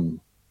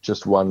seldom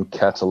just one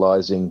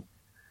catalyzing,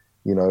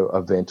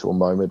 event or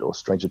moment or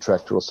strange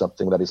attractor or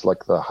something that is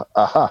like the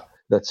aha,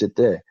 that's it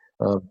there.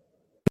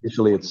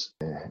 Usually it's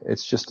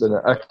just an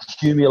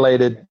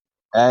accumulated,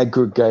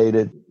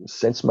 aggregated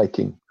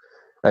sense-making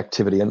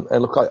activity. And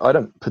look, I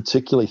don't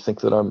particularly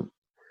think that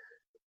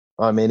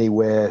I'm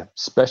anywhere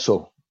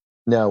special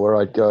now where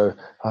I'd go,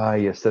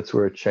 yes, that's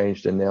where it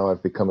changed and now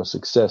I've become a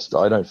success.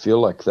 I don't feel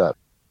like that.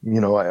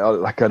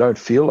 I don't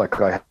feel like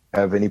I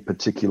have any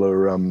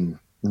particular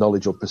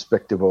knowledge or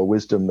perspective or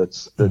wisdom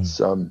that's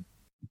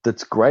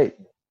great.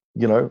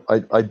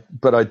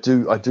 But I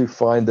do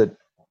find that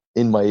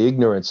in my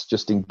ignorance,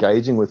 just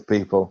engaging with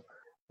people,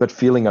 but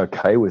feeling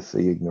okay with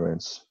the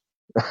ignorance.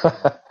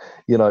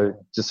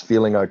 Just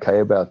feeling okay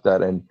about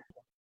that. And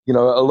a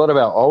lot of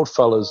our old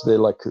fellas,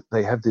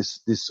 they have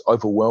this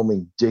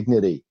overwhelming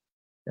dignity,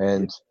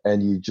 and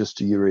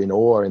you're in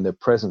awe in their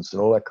presence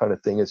and all that kind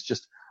of thing. It's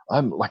just,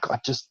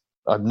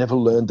 I've never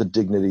learned the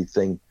dignity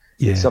thing.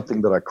 Yeah. It's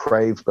something that I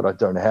crave, but I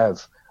don't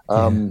have.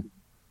 I'm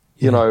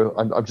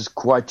just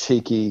quite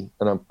cheeky,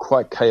 and I'm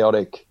quite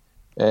chaotic,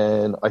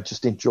 and I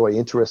just enjoy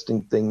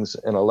interesting things,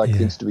 and I like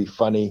things to be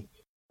funny,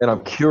 and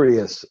I'm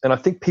curious. And I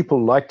think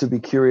people like to be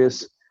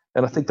curious,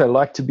 and I think they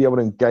like to be able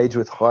to engage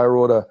with higher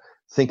order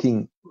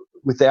thinking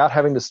without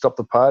having to stop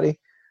the party.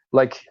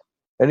 Like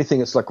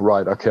anything, it's like,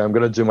 right, okay, I'm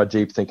going to do my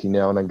deep thinking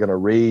now, and I'm going to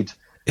read.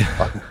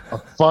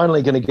 I'm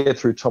finally going to get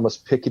through Thomas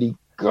Piketty.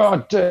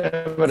 God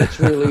damn it, it's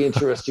really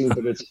interesting,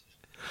 but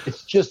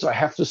it's just, I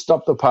have to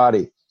stop the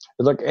party.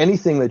 It's like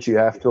anything that you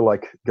have to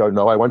go,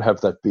 no, I won't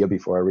have that beer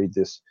before I read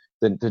this,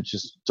 then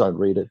just don't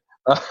read it.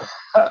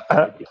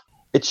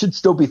 It should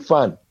still be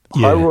fun.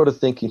 Higher order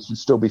thinking should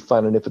still be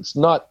fun. And if it's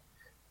not,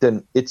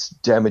 then it's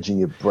damaging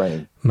your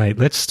brain. Mate,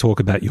 let's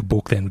talk about your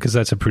book then, because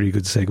that's a pretty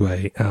good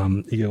segue.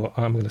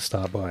 I'm going to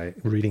start by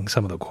reading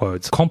some of the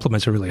quotes.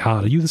 Compliments are really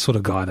hard. Are you the sort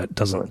of guy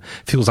that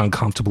feels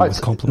uncomfortable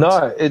with compliments?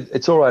 No,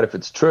 it's all right if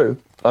it's true.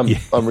 I'm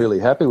really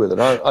happy with it.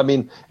 I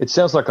mean, it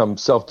sounds like I'm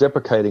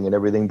self-deprecating and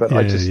everything, but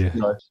I just,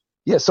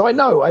 so I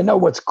know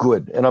what's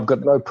good, and I've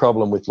got no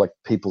problem with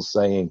people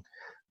saying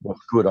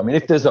what's good. I mean,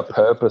 if there's a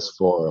purpose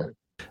for it.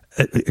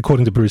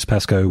 According to Bruce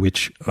Pascoe,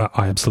 which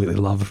I absolutely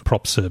love,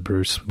 props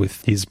Bruce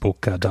with his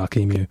book, Dark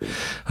Emu,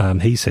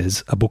 he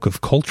says, a book of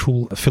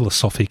cultural,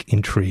 philosophic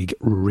intrigue,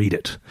 read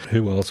it.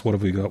 Who else? What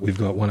have we got? We've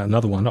got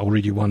another one. I'll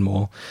read you one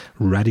more.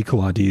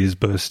 Radical ideas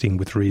bursting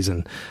with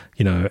reason,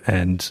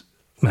 and,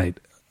 mate,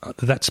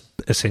 that's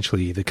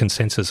essentially the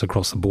consensus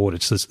across the board.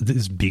 It's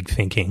this big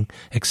thinking,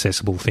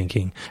 accessible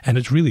thinking, and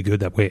it's really good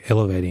that we're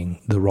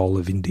elevating the role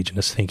of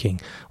Indigenous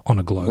thinking on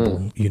a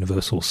global,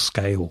 universal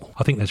scale.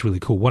 I think that's really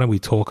cool. Why don't we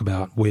talk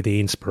about where the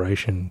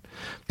inspiration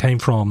came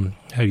from,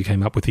 how you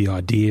came up with the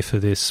idea for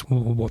this,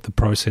 what the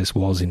process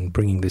was in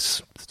bringing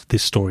this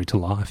story to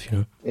life,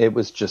 It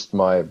was just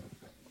my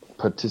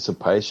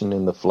participation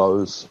in the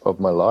flows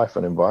of my life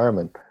and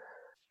environment.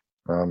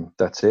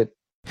 That's it.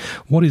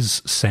 What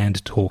is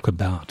Sand Talk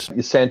about?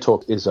 Sand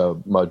Talk is a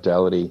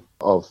modality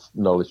of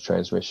knowledge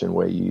transmission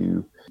where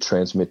you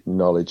transmit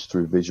knowledge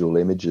through visual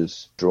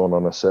images drawn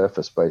on a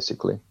surface,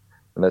 basically.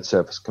 And that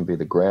surface can be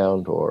the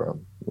ground or,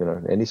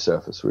 any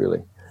surface,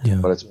 really. Yeah.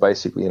 But it's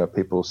basically,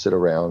 people sit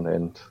around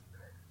and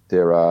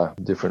there are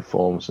different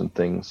forms and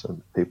things that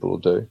people will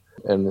do.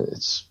 And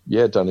it's,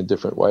 done in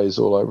different ways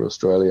all over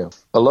Australia.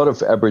 A lot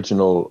of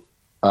Aboriginal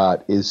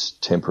art is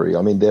temporary.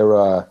 I mean,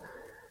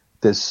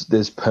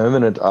 there's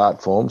permanent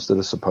art forms that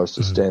are supposed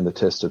to stand the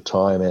test of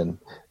time, and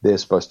they're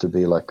supposed to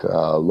be like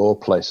law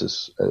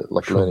places,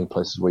 learning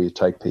places where you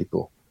take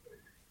people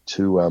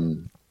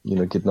to,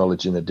 get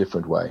knowledge in a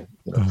different way,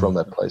 from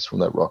that place, from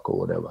that rock or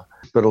whatever.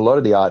 But a lot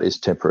of the art is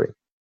temporary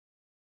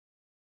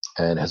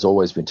and has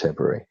always been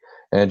temporary.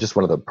 And just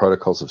one of the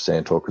protocols of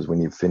Sand Talk is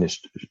when you've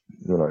finished,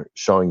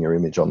 showing your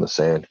image on the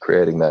sand,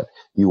 creating that,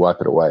 you wipe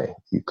it away,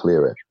 you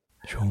clear it.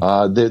 Sure.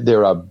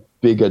 There are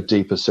bigger,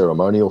 deeper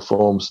ceremonial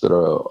forms that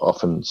are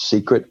often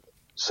sacred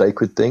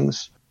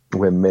things,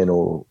 where men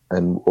or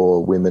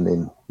women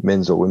in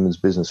men's or women's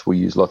business will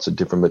use lots of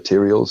different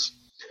materials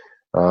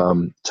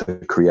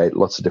to create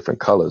lots of different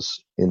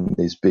colors in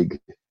these big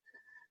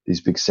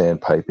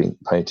sand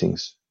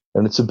paintings.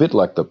 And it's a bit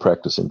like the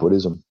practice in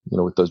Buddhism,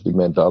 with those big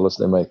mandalas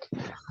they make.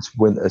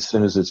 As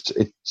soon as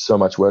so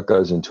much work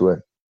goes into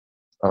it,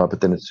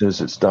 but then as soon as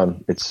it's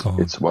done,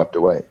 it's wiped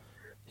away.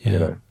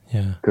 Yeah.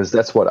 Yeah, because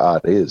that's what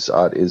art is.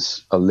 Art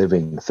is a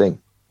living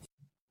thing,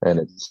 and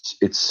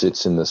it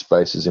sits in the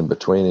spaces in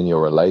between, in your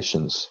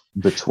relations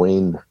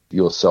between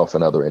yourself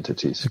and other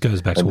entities. It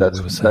goes back to what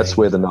we were saying. That's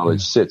where the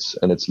knowledge sits,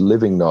 and it's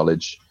living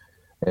knowledge,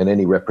 and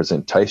any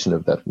representation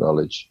of that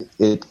knowledge,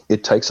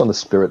 it takes on the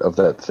spirit of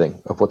that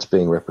thing, of what's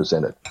being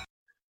represented. It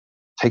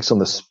takes on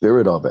the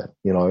spirit of it,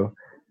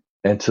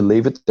 and to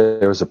leave it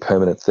there as a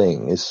permanent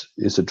thing is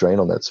a drain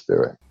on that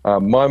spirit.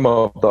 My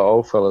mom, the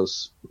old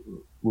fellas,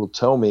 will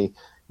tell me,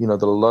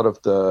 that a lot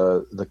of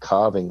the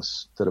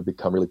carvings that have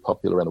become really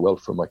popular around the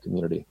world from my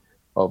community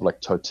of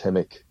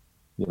totemic,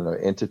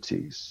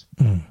 entities.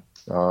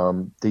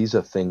 These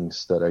are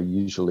things that are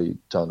usually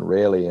done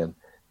rarely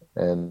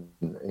and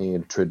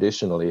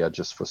traditionally are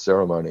just for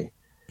ceremony.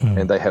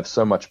 And they have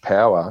so much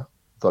power,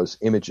 those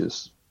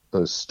images,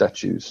 those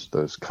statues,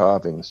 those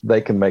carvings,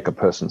 they can make a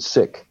person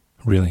sick.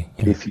 Really?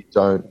 Yeah.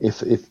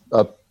 If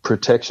a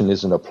protection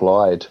isn't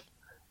applied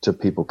to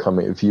people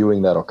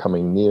viewing that or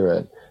coming near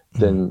it,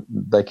 then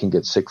they can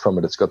get sick from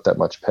it. It's got that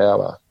much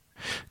power.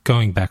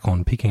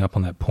 Picking up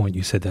on that point,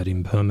 you said that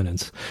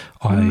impermanence.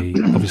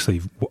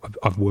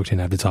 I've worked in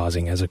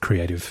advertising as a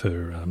creative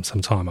for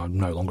some time. I'm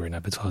no longer in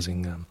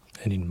advertising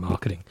and in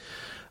marketing.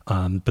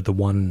 But the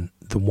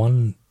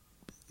one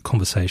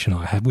conversation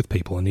I have with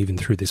people, and even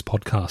through this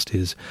podcast,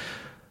 is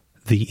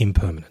the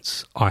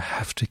impermanence. I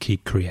have to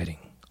keep creating.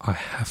 I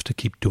have to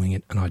keep doing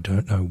it, and I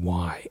don't know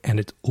why.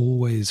 And it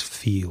always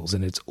feels,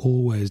 and it's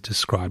always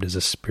described as a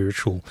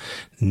spiritual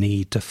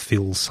need to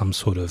fill some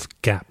sort of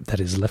gap that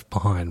is left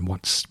behind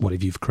once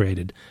whatever you've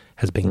created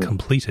has been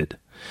completed.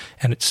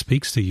 And it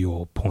speaks to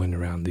your point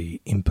around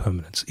the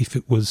impermanence. If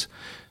it was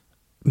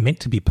meant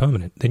to be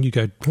permanent, then you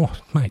go, oh,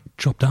 mate,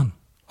 job done.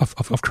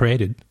 I've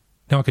created.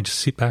 Now I can just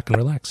sit back and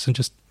relax and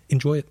just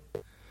enjoy it.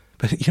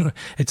 But, you know,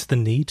 it's the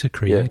need to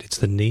create. Yeah. It's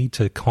the need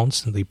to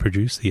constantly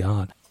produce the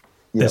art.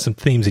 Yep. There's some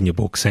themes in your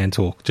book,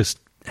 Santalk, just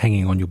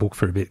hanging on your book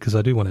for a bit, because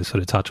I do want to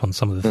sort of touch on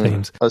some of the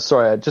themes. Oh,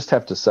 sorry, I just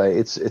have to say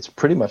it's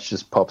pretty much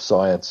just pop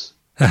science.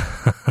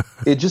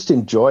 You just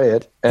enjoy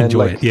it. And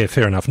enjoy it. Yeah,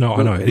 fair enough. No,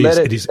 I know.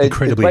 It is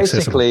incredibly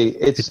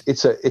basically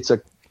accessible. It's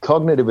a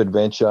cognitive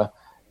adventure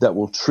that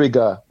will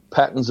trigger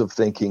patterns of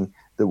thinking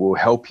that will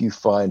help you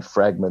find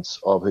fragments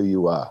of who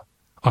you are.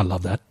 I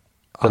love that.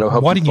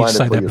 Why didn't you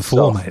say that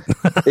before, mate?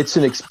 It's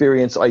an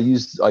experience. I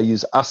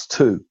use us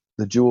too.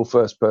 The dual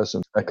first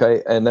person,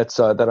 okay, and that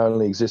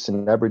only exists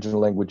in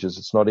Aboriginal languages.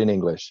 It's not in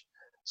English,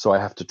 so I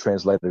have to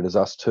translate it as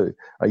us too.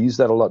 I use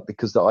that a lot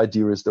because the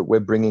idea is that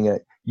we're bringing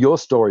your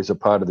stories are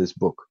part of this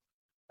book,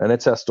 and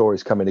it's our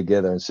stories coming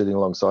together and sitting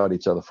alongside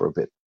each other for a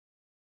bit,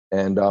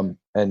 and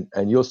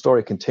your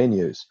story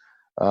continues,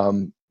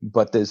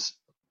 but there's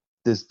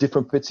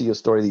different bits of your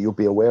story that you'll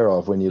be aware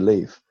of when you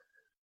leave,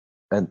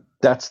 and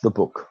that's the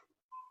book.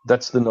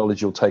 That's the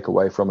knowledge you'll take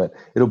away from it.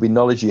 It'll be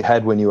knowledge you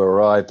had when you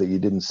arrived that you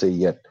didn't see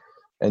yet.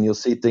 And you'll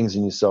see things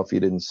in yourself you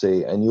didn't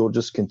see, and you'll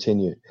just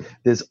continue.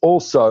 There's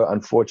also,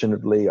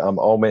 unfortunately,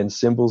 old man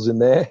symbols in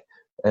there,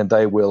 and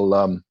they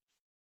will.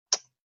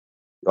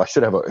 I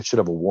should have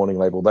a warning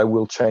label. They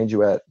will change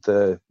you at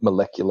the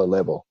molecular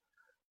level,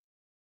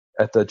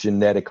 at the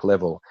genetic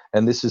level,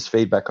 and this is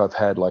feedback I've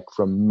had like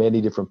from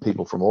many different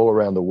people from all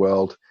around the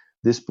world.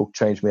 This book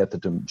changed me at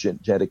the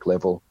genetic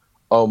level.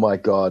 Oh my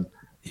God,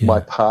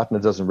 my partner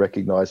doesn't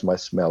recognize my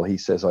smell. He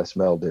says I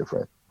smell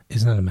different.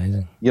 Isn't that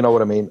amazing? You know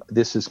what I mean?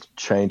 This has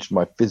changed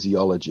my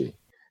physiology.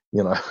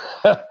 You know,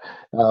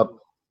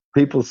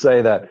 people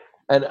say that,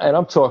 and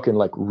I'm talking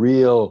like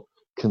real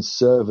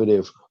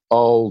conservative,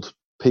 old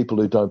people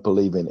who don't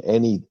believe in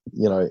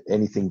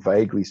anything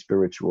vaguely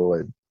spiritual,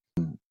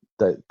 and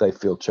they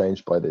feel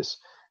changed by this.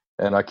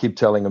 And I keep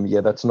telling them,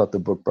 yeah, that's not the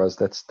book, bros.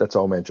 That's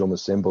old man Juma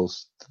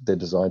symbols. They're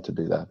designed to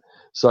do that.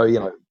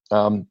 So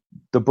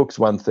the book's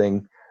one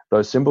thing.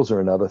 Those symbols are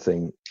another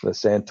thing, the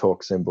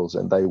Santalk symbols,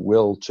 and they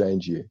will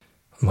change you.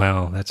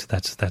 Wow, that's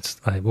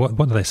what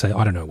do they say?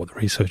 I don't know what the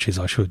research is.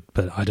 I should,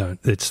 but I don't.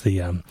 It's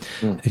the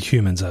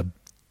humans are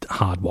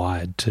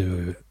hardwired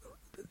to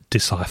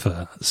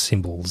decipher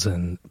symbols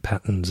and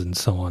patterns and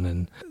so on,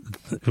 and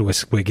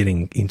we're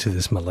getting into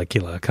this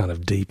molecular kind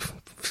of deep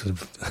sort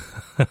of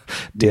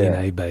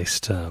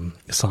DNA-based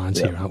science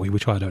here, aren't we?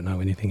 Which I don't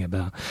know anything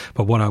about.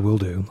 But what I will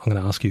do, I'm going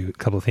to ask you a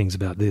couple of things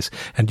about this,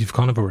 and you've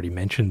kind of already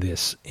mentioned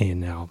this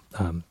in our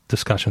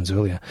discussions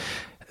earlier.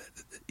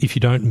 If you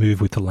don't move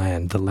with the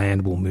land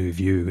will move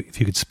you. If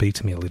you could speak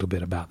to me a little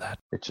bit about that.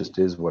 It just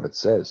is what it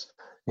says,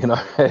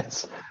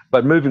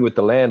 but moving with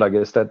the land, I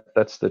guess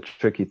that's the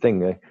tricky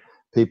thing.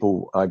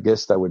 People, I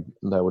guess they would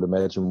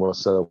imagine, well,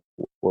 so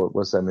what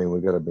does that mean?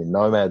 We've got to be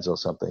nomads or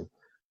something.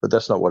 But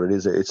that's not what it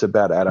is. It's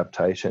about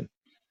adaptation.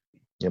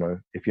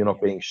 If you're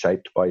not being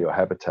shaped by your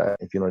habitat,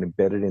 if you're not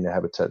embedded in a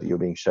habitat that you're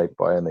being shaped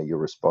by and that you're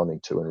responding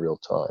to in real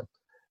time,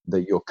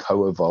 that you're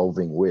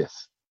co-evolving with,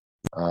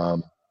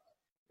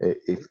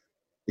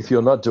 if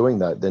you're not doing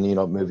that, then you're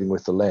not moving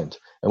with the land.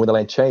 And when the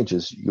land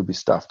changes, you'll be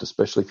stuffed,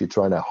 especially if you're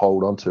trying to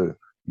hold on to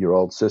your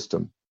old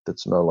system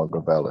that's no longer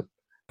valid.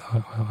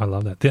 I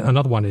love that.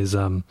 Another one is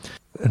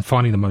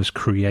finding the most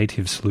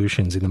creative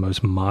solutions in the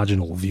most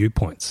marginal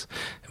viewpoints.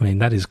 I mean,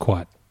 that is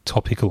quite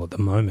topical at the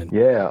moment.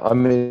 Yeah, I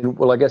mean,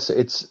 well, I guess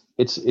it's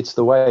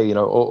the way,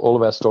 all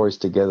of our stories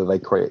together, they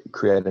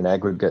create an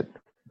aggregate,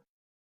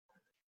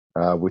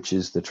 which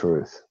is the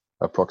truth,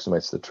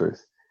 approximates the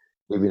truth.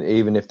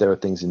 Even if there are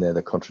things in there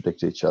that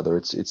contradict each other,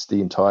 it's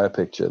the entire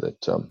picture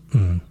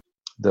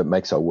that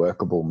makes a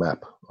workable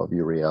map of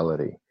your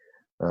reality.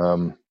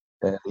 And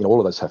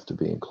all of those have to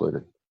be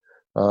included.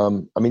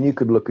 I mean, you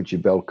could look at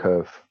your bell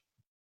curve,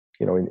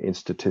 in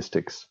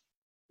statistics.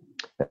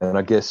 And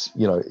I guess,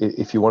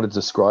 if you want to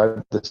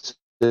describe the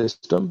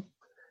system,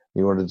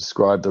 you want to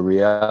describe the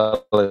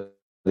reality,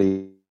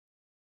 then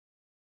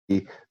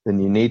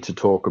you need to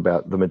talk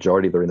about the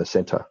majority that are in the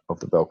center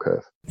of the bell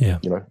curve. Yeah.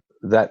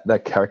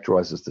 That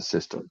characterizes the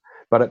system.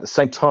 But at the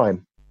same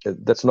time,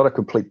 that's not a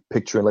complete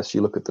picture unless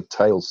you look at the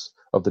tails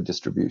of the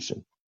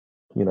distribution.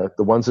 The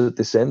ones at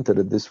this end that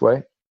are this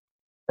way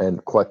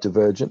and quite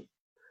divergent.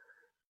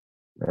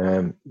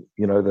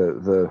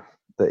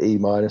 The E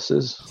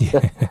minuses,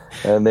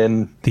 and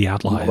then the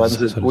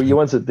outliers. Your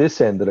ones at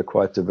this end that are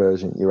quite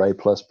divergent, your A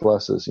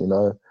pluses.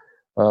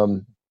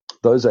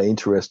 Those are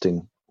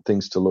interesting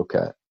things to look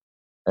at,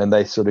 and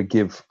they sort of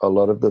give a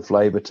lot of the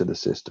flavor to the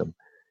system.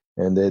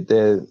 And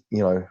they're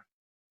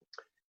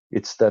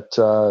it's that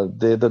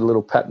they're the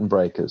little pattern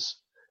breakers.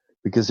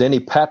 because any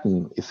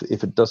pattern, if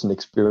it doesn't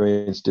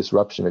experience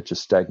disruption, it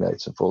just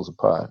stagnates and falls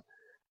apart.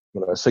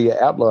 So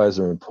your outliers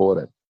are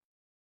important.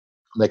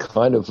 They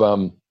kind of,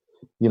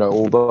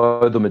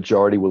 although the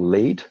majority will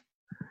lead,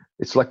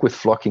 it's like with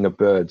flocking of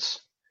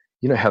birds.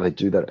 You know how they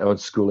do that,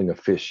 unschooling of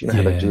fish. You know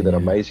how they do that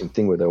amazing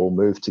thing where they all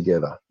move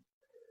together.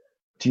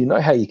 Do you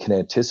know how you can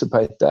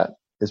anticipate that?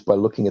 Is by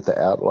looking at the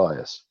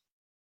outliers.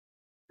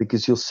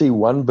 Because you'll see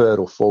one bird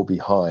will fall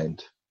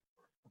behind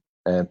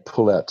and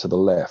pull out to the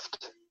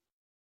left.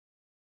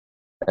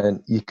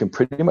 And you can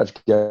pretty much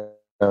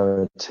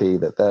guarantee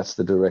that that's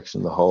the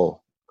direction the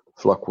whole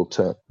flock will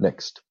turn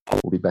next.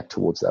 We'll be back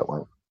towards that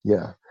one.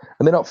 Yeah.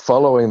 And they're not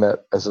following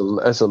that as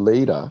a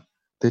leader.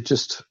 They're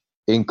just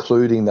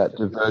including that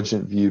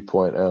divergent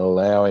viewpoint and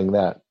allowing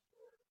that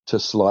to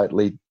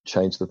slightly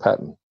change the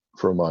pattern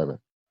for a moment.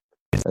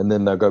 And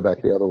then they'll go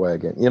back the other way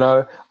again.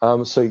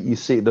 So you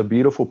see the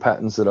beautiful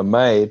patterns that are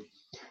made.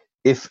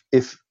 If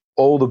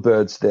all the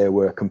birds there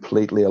were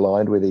completely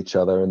aligned with each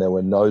other and there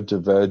were no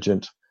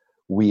divergent,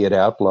 weird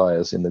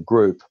outliers in the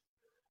group,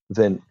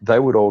 then they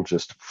would all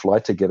just fly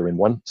together in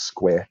one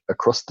square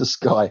across the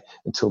sky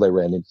until they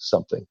ran into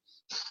something.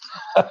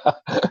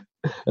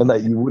 And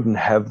that you wouldn't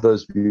have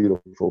those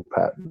beautiful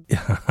patterns.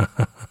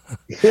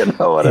 You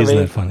know what I mean? Isn't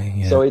that funny?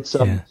 Yeah. So it's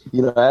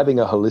having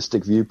a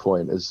holistic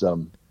viewpoint is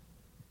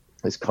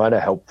kind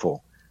of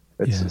helpful.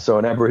 So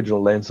an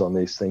Aboriginal lens on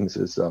these things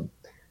is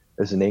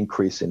an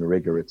increase in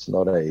rigor. It's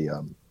not a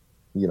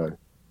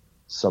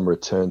some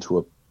return to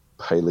a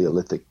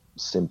Paleolithic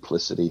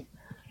simplicity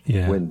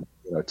when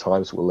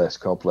times were less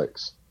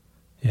complex.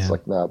 It's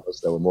like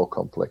because they were more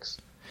complex.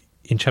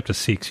 In chapter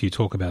 6, you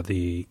talk about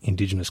the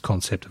Indigenous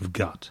concept of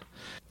gut.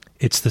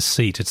 It's the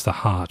seat, it's the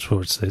heart,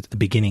 or it's the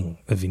beginning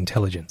of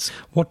intelligence.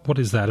 What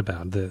is that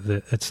about?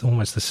 It's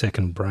almost the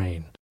second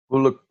brain.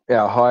 Well, look,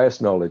 our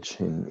highest knowledge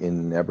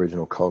in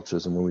Aboriginal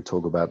cultures, and when we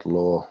talk about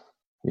law,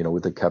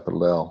 with the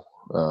capital L,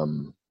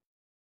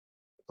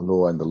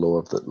 law and the law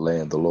of the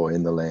land, the law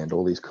in the land,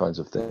 all these kinds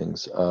of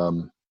things.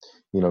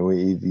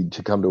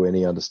 To come to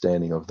any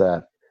understanding of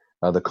that,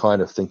 the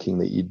kind of thinking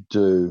that you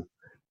do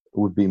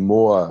would be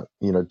more,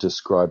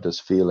 described as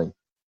feeling.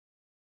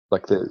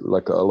 Like a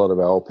lot of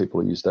our old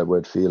people use that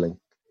word feeling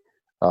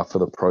for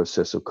the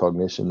process of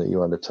cognition that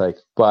you undertake.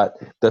 But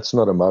that's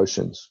not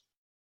emotions.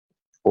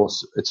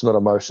 It's not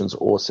emotions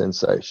or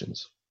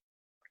sensations.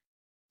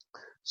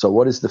 So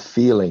what is the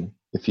feeling?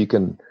 If you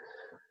can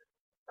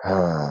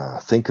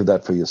think of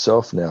that for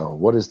yourself now,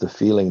 what is the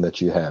feeling that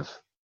you have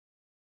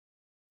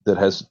that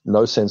has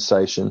no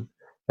sensation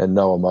and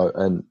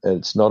and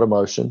it's not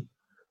emotion?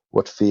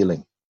 What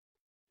feeling?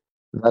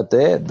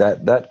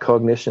 That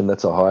cognition,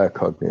 that's a higher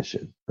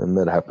cognition, and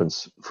that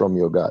happens from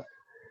your gut,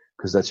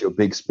 because that's your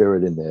big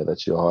spirit in there.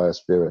 That's your higher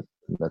spirit.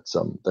 And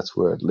that's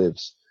where it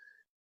lives.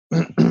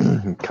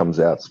 It comes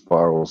out,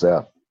 spirals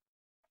out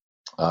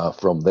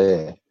from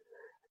there,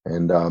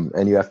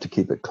 and you have to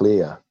keep it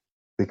clear,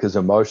 because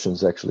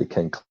emotions actually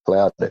can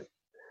cloud it.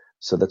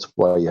 So that's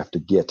why you have to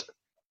get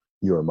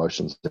your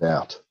emotions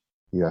out.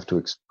 You have to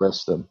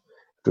express them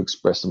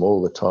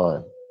all the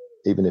time,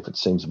 even if it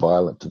seems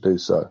violent to do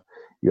so.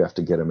 You have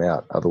to get them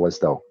out. Otherwise,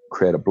 they'll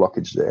create a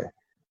blockage there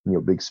in your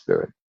big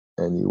spirit,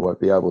 and you won't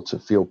be able to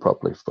feel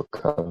properly for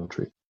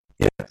country.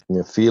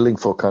 Yeah. Feeling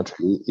for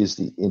country is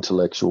the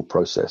intellectual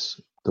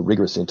process, the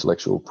rigorous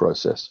intellectual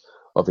process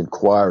of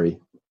inquiry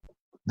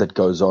that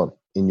goes on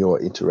in your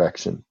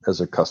interaction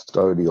as a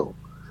custodial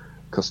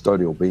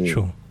being.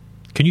 Sure.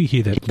 Can you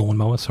hear that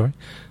lawnmower? Sorry.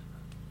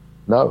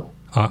 No.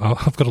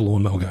 I've got a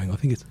lawnmower going. I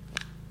think it's...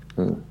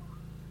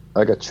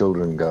 I got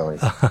children going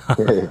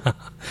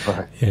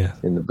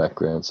in the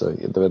background, so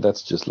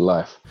that's just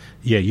life.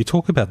 Yeah, you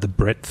talk about the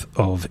breadth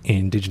of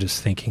Indigenous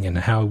thinking and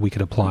how we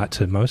could apply it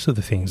to most of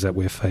the things that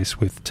we're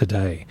faced with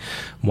today.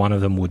 One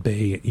of them would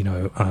be,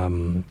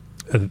 the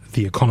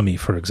economy,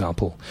 for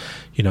example.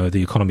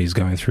 The economy is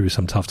going through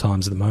some tough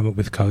times at the moment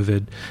with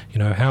COVID.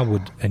 How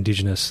would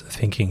Indigenous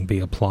thinking be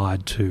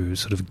applied to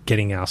sort of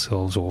getting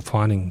ourselves or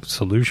finding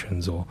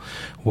solutions or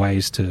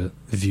ways to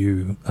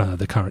view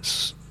the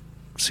current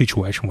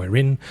situation we're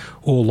in,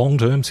 or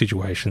long-term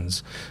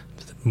situations,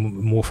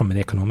 more from an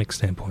economic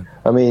standpoint?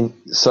 I mean,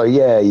 so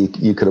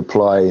you could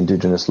apply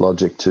Indigenous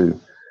logic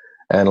to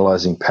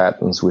analysing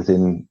patterns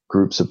within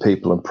groups of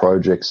people and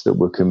projects that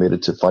were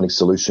committed to finding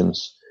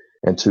solutions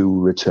and to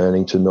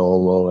returning to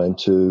normal and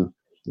to,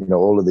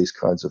 all of these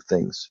kinds of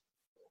things.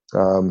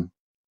 But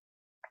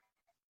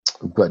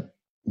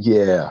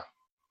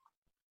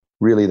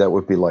really that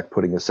would be like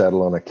putting a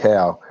saddle on a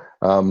cow.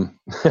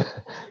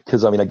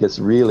 Because I guess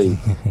really,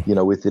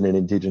 within an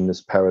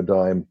Indigenous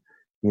paradigm,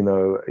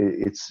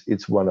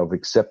 it's one of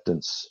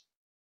acceptance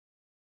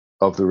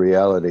of the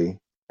reality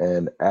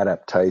and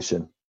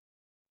adaptation.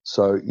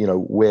 So,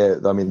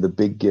 the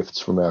big gifts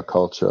from our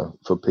culture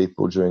for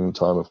people during the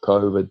time of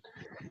COVID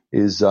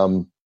is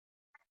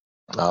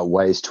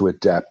ways to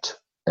adapt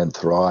and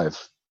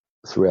thrive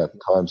throughout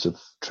times of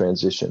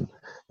transition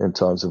and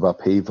times of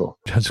upheaval.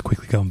 Just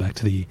quickly going back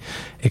to the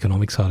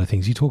economic side of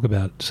things, you talk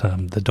about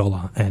the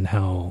dollar and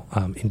how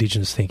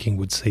Indigenous thinking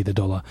would see the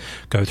dollar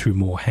go through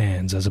more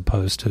hands as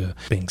opposed to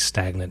being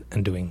stagnant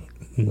and doing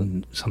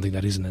something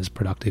that isn't as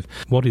productive.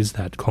 What is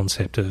that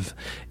concept of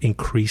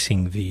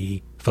increasing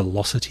the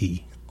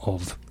velocity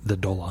of the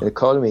dollar? An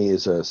economy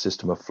is a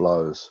system of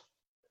flows.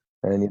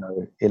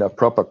 And, in a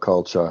proper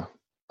culture,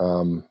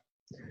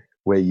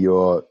 where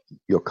your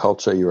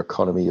culture, your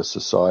economy, your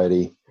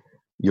society,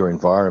 your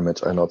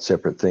environment are not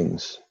separate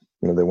things,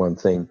 they're one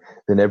thing,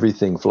 then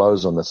everything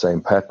flows on the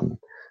same pattern.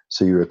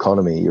 So your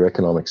economy, your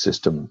economic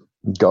system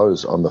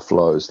goes on the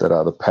flows that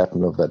are the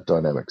pattern of that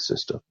dynamic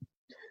system.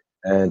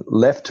 And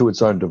left to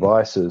its own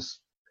devices,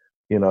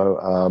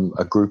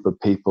 a group of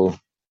people,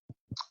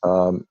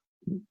 who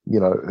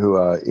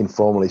are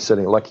informally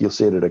sitting, like you'll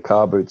see it at a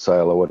car boot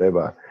sale or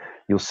whatever,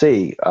 you'll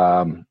see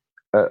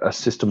a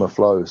system of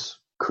flows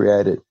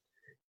created,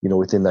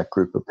 within that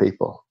group of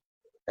people.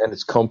 And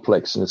it's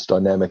complex and it's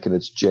dynamic and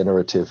it's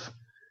generative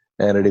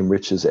and it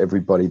enriches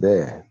everybody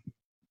there,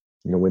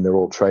 when they're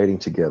all trading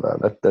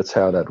together. That's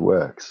how that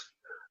works.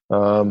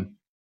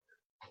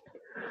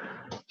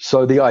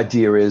 So the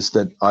idea is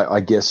that, I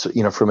guess,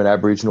 from an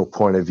Aboriginal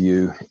point of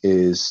view,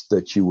 is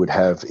that you would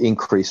have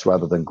increase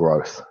rather than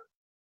growth.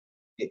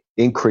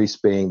 Increase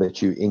being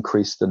that you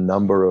increase the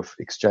number of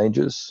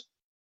exchanges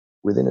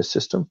within a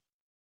system.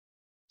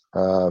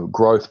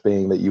 Growth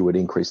being that you would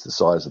increase the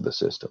size of the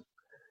system.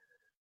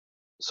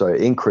 So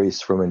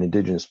increase from an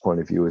Indigenous point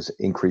of view is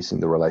increasing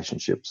the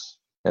relationships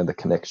and the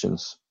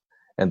connections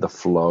and the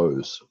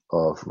flows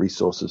of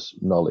resources,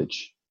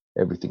 knowledge,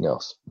 everything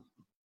else.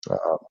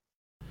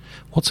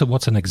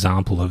 What's an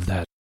example of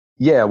that?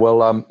 Yeah,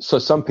 well, so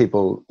some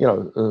people,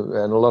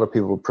 and a lot of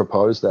people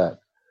propose that,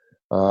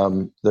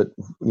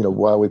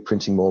 why are we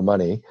printing more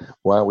money?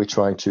 Why aren't we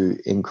trying to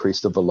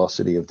increase the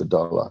velocity of the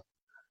dollar?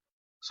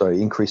 So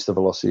increase the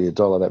velocity of the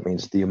dollar, that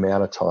means the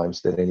amount of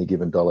times that any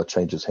given dollar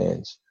changes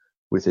hands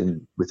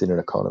within an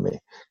economy.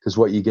 Because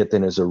what you get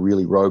then is a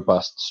really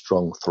robust,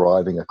 strong,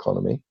 thriving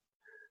economy,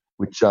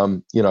 which,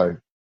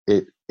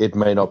 it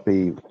may not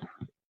be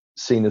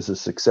seen as a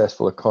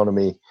successful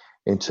economy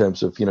in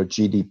terms of,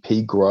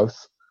 GDP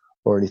growth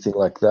or anything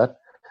like that.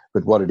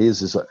 But what it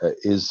is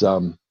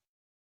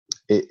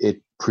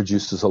it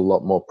produces a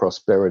lot more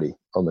prosperity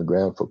on the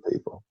ground for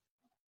people.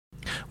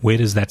 Where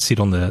does that sit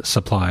on the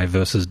supply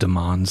versus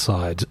demand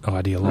side,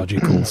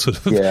 ideological sort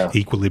of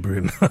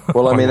equilibrium?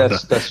 Well, I mean,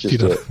 that's just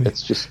it.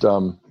 It's just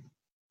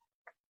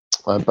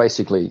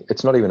basically,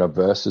 it's not even a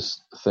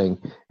versus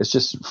thing. It's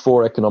just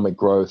for economic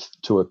growth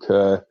to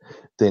occur,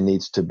 there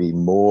needs to be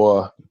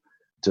more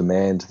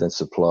demand than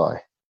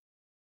supply.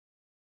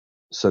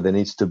 So there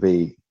needs to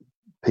be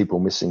people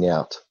missing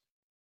out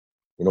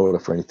in order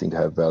for anything to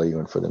have value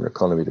and for the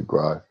economy to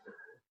grow,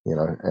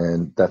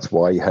 and that's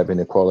why you have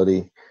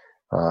inequality.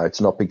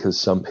 It's not because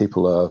some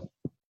people are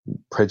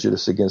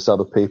prejudiced against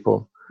other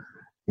people.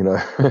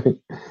 The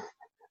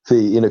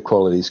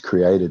inequality is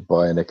created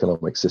by an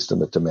economic system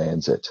that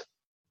demands it.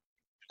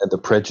 And the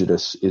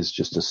prejudice is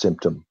just a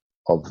symptom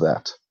of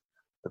that.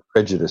 The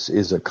prejudice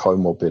is a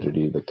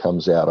comorbidity that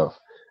comes out of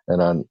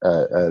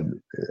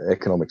an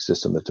economic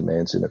system that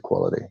demands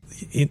inequality.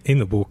 In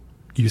the book,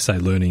 you say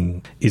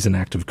learning is an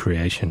act of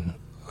creation.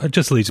 It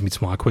just leads me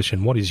to my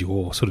question. What is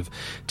your sort of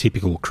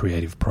typical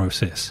creative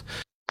process?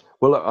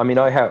 Well, I mean,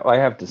 I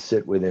have to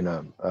sit within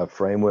a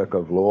framework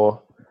of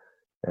law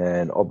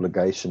and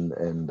obligation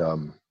and,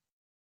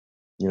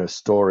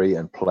 story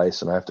and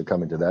place, and I have to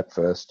come into that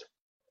first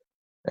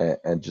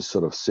and just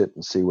sort of sit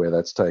and see where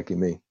that's taking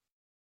me.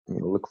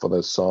 Look for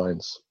those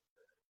signs,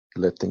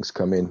 let things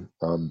come in.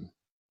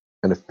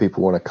 And if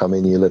people want to come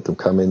in, you let them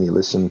come in, you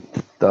listen,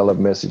 they'll have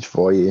a message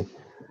for you.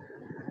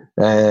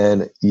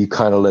 And you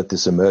kind of let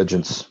this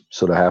emergence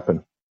sort of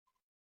happen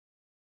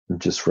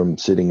just from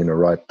sitting in a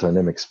right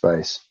dynamic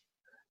space.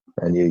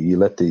 And you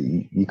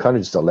kind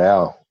of just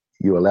allow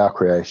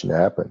creation to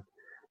happen.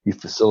 You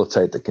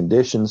facilitate the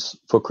conditions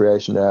for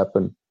creation to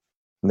happen,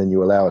 and then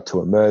you allow it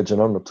to emerge.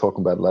 And I'm not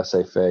talking about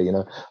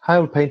laissez-faire,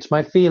 I'll paint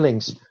my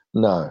feelings.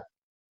 No,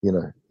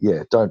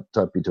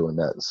 don't be doing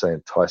that and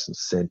saying Tyson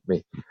sent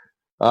me.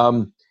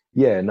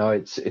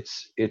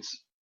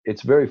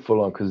 It's very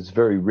full on because it's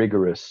very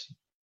rigorous,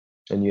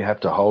 and you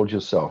have to hold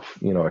yourself,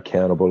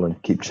 accountable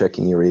and keep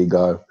checking your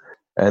ego.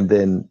 And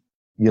then,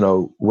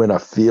 when I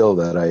feel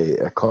that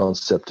a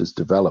concept is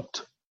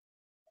developed,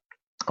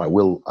 I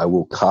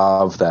will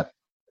carve that,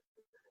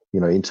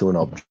 into an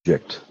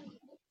object,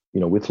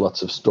 with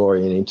lots of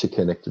story and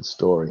interconnected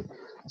story,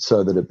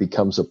 so that it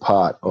becomes a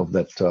part of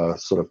that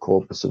sort of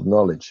corpus of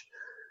knowledge,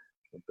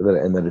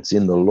 and that it's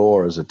in the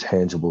law as a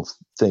tangible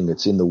thing.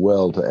 It's in the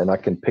world, and I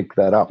can pick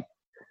that up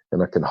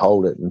and I can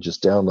hold it and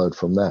just download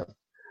from that.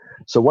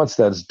 So once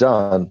that's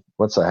done,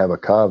 once I have a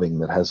carving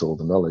that has all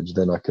the knowledge,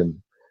 then I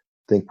can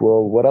think,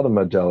 well, what other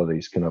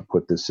modalities can I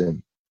put this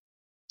in?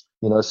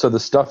 So the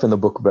stuff in the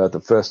book about the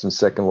first and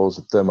second laws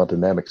of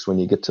thermodynamics, when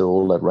you get to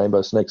all that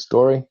rainbow snake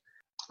story,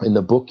 in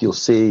the book you'll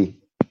see,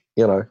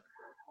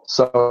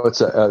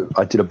 So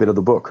I did a bit of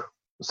the book.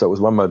 So it was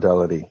one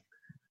modality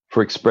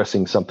for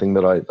expressing something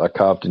that I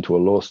carved into a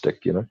law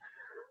stick,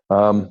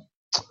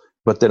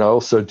 But then I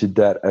also did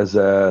that as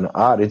an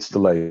art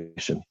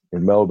installation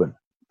in Melbourne,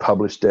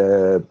 published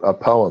a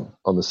poem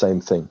on the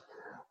same thing.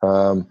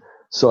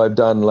 So I've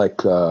done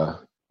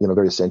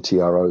various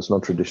NTROs,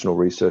 non-traditional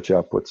research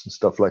outputs and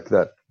stuff like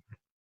that.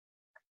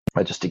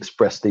 I just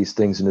express these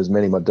things in as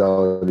many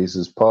modalities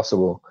as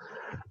possible,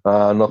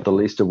 not the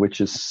least of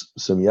which is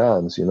some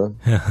yarns,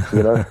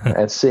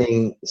 and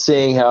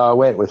seeing how I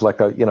went with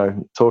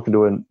talking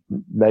to a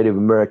Native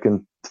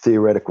American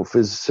theoretical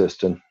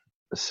physicist and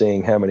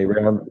seeing how many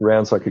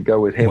rounds I could go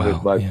with him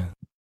with my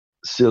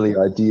silly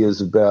ideas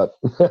about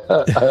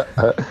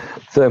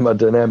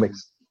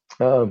thermodynamics,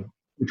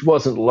 which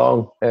wasn't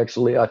long,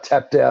 actually. I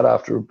tapped out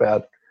after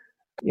about,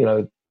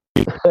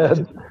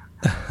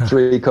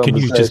 3 conversations. Can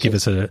you just give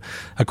us a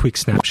quick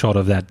snapshot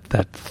of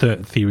that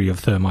theory of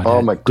thermodynamics?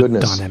 Oh, my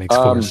goodness. Dynamics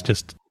for us?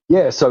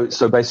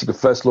 So basically,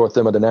 first law of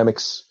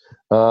thermodynamics,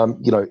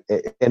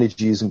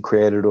 energy isn't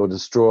created or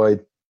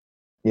destroyed,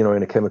 in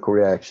a chemical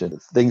reaction.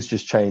 Things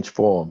just change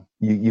form.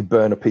 You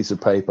burn a piece of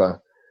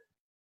paper,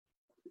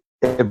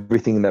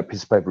 everything in that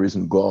piece of paper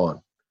isn't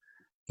gone.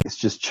 It's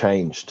just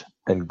changed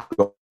and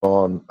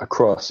gone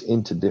across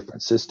into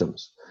different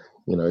systems.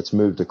 It's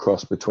moved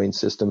across between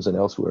systems and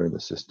elsewhere in the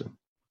system.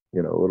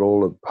 With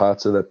all the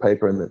parts of that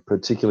paper and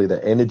particularly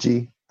the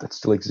energy that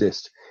still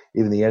exists,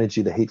 even the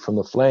energy, the heat from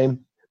the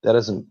flame, that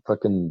hasn't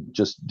fucking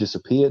just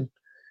disappeared.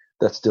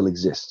 That still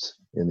exists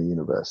in the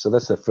universe. So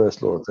that's the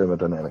first law of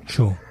thermodynamics.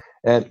 Sure.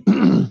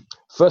 And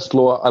first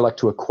law, I like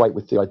to equate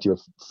with the idea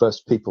of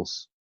first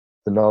peoples,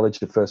 the knowledge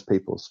of first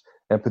peoples,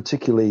 and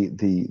particularly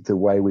the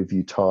way we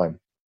view time,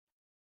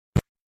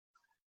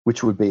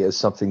 which would be as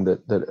something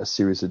that a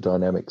series of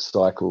dynamic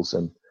cycles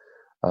and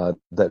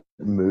that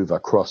move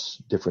across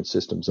different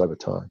systems over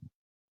time.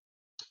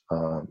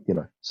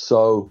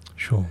 So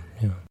sure,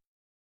 yeah.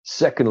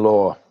 Second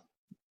law,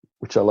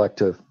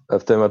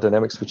 of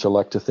thermodynamics, which I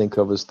like to think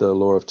of as the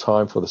law of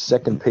time for the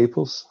second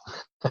peoples.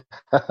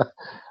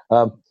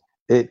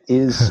 It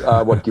is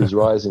what gives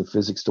rise in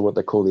physics to what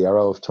they call the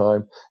arrow of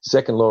time.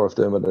 Second law of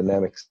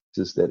thermodynamics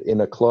is that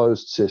in a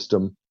closed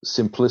system,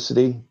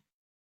 simplicity,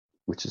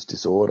 which is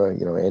disorder,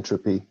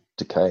 entropy,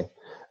 decay,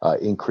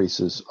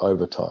 increases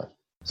over time.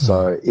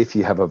 So if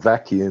you have a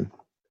vacuum,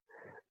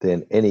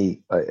 then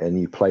and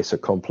you place a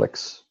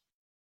complex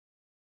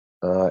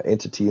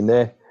entity in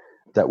there,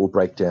 that will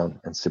break down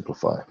and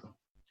simplify.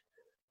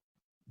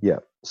 Yeah,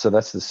 so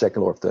that's the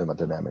second law of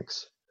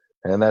thermodynamics.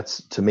 And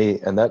that's, to me,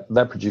 and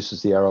that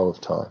produces the arrow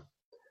of time.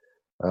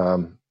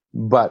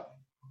 But,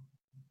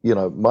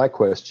 my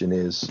question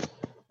is,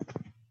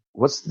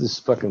 what's this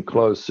fucking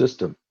closed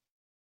system?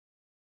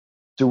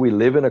 Do we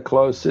live in a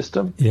closed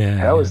system? Yeah.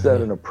 How is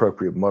that an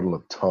appropriate model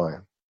of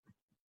time?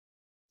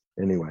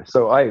 Anyway,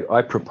 so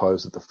I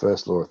propose that the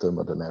first law of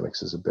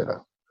thermodynamics is a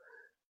better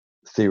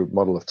theory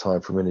model of time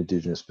from an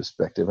Indigenous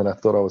perspective, and I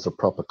thought I was a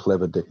proper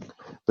clever dick.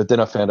 But then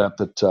I found out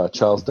that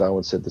Charles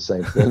Darwin said the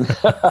same thing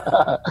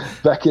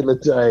back in the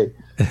day.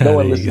 No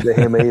one listened to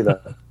him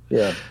either.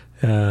 Yeah.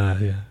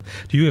 Yeah.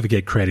 Do you ever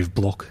get creative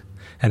block,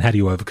 and how do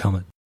you overcome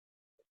it?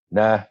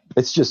 Nah,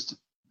 it's just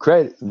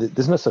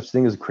there's no such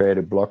thing as a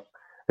creative block.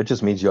 It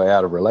just means you're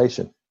out of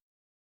relation.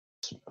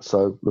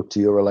 So look to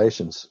your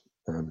relations,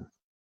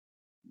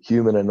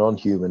 human and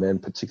non-human,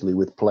 and particularly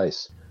with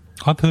place.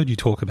 I've heard you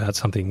talk about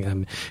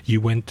something.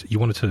 You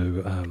wanted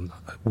to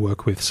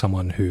work with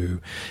someone who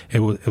it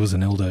was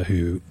an elder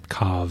who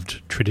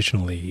carved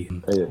traditionally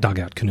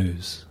dugout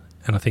canoes,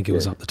 and I think it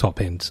was up the top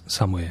end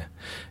somewhere.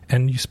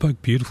 And you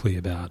spoke beautifully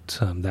about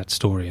that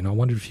story, and I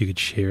wondered if you could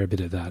share a bit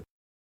of that.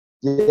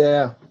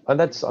 Yeah, and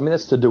that's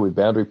to do with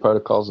boundary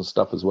protocols and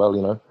stuff as well,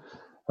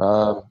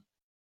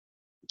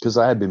 because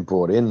I had been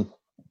brought in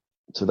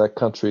to that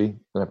country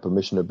and had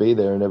permission to be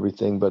there and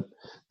everything, but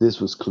this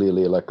was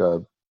clearly like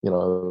a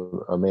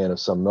man of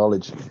some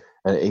knowledge,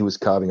 and he was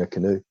carving a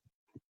canoe.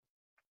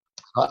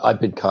 I'd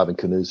been carving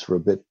canoes for a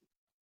bit,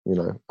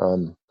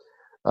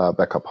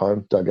 back up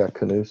home, dugout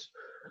canoes.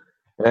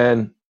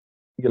 And,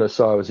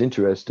 so I was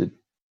interested.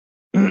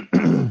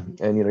 And,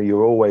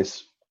 you're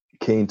always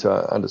keen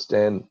to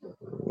understand,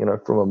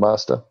 from a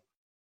master.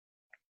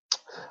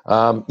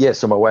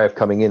 So my way of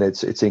coming in,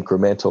 it's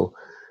incremental.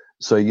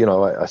 So,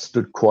 I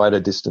stood quite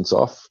a distance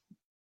off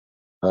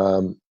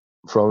from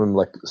him,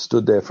 like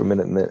stood there for a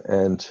minute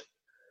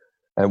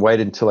and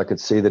waited until I could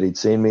see that he'd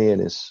seen me and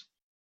his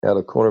out of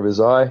the corner of his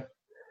eye.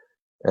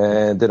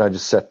 And then I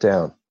just sat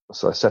down.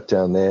 So I sat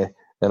down there,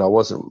 and I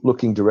wasn't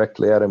looking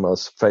directly at him. I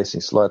was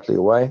facing slightly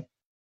away,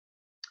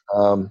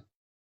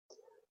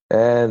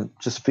 and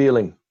just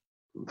feeling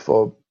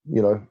for,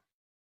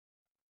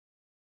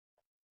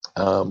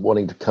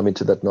 wanting to come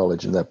into that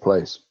knowledge in that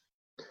place.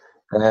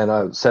 And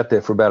I sat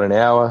there for about an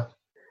hour,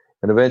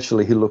 and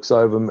eventually he looks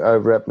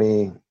over at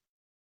me,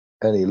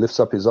 and he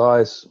lifts up his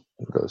eyes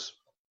and goes,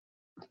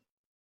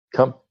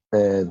 "Come."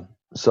 And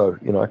so,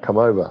 I come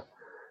over,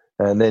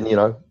 and then,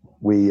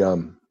 we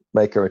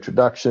make our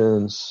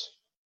introductions,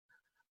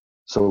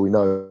 so we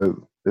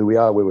know who we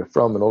are, where we're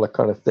from, and all that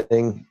kind of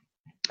thing.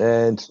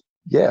 And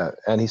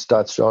and he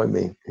starts showing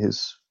me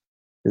his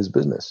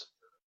business.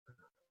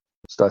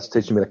 Starts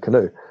teaching me to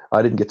canoe.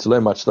 I didn't get to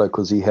learn much though,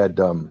 because he had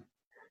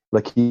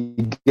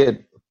you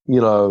get,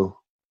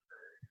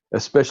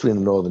 especially in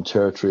the Northern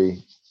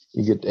Territory,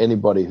 you get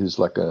anybody who's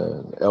like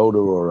an elder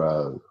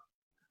or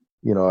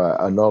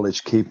a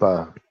knowledge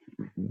keeper.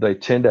 They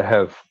tend to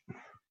have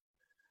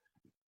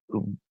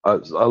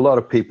a lot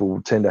of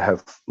people tend to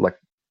have like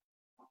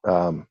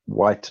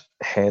white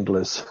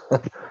handlers,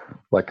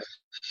 like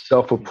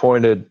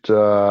self-appointed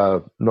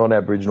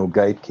non-Aboriginal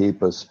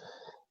gatekeepers,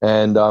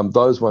 and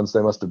those ones,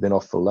 they must have been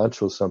off for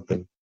lunch or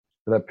something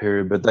for that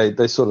period. But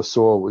they sort of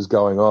saw what was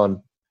going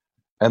on,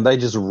 and they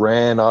just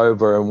ran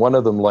over, and one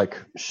of them like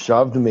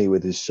shoved me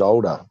with his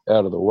shoulder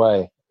out of the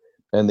way,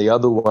 and the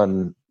other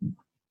one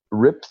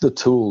ripped the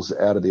tools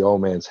out of the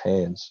old man's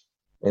hands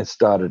and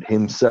started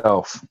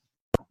himself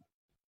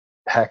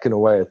hacking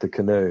away at the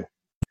canoe.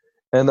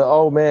 And the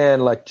old man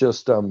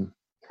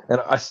and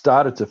I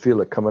started to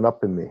feel it coming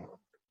up in me,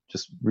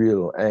 just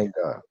real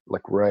anger,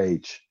 like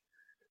rage.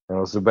 And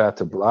I was about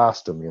to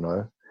blast him,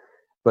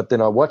 But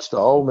then I watched the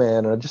old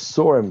man, and I just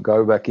saw him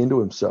go back into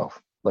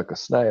himself like a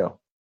snail,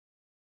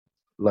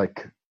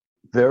 like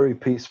very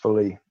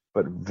peacefully,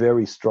 but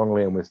very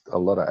strongly and with a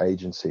lot of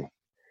agency.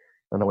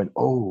 And I went,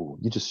 "Oh,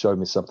 you just showed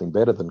me something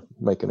better than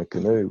making a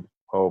canoe,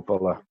 oh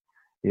fella.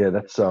 Yeah,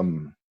 that's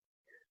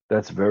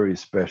very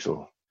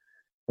special."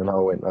 And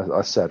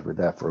I sat with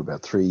that for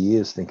about 3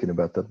 years thinking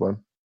about that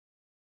one.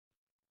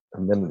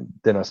 And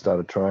then I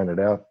started trying it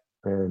out,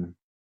 and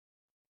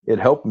it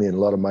helped me in a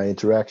lot of my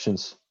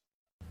interactions.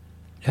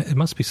 Yeah, it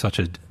must be such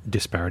a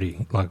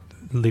disparity, like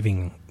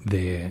living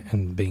there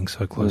and being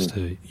so close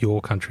to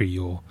your country,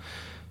 your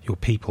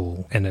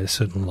people, and a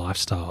certain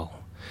lifestyle,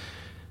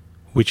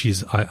 which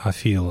is, I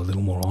feel, a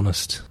little more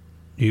honest.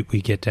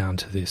 We get down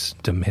to this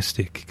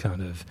domestic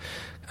kind of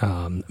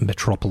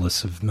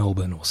metropolis of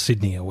Melbourne or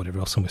Sydney or whatever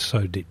else, and we're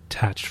so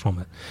detached from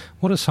it.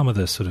 What are some of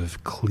the sort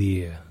of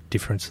clear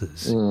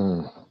differences?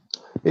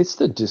 It's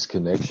the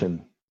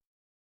disconnection.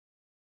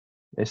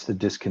 It's the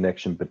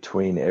disconnection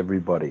between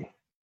everybody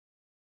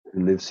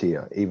who lives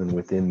here, even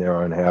within their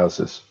own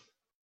houses.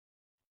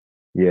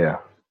 Yeah,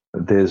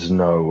 there's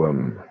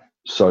no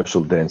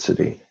social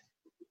density.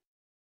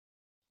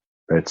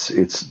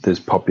 There's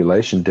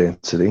population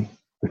density,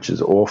 which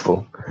is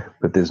awful,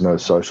 but there's no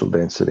social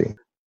density.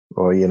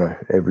 Or,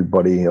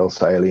 everybody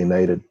else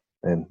alienated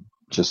and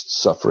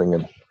just suffering.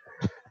 And,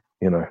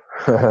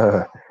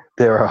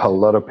 there are a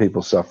lot of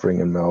people suffering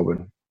in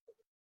Melbourne.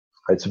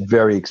 It's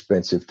very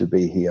expensive to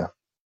be here,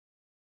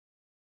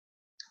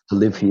 to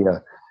live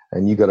here,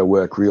 and you got to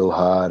work real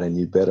hard, and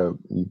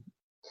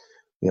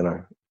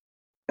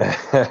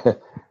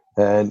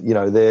and,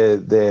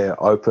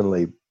 they're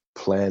openly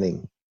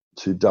planning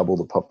to double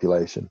the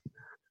population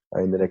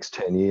in the next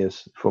 10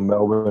 years for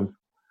Melbourne.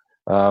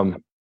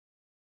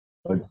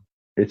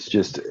 It's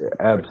just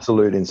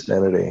absolute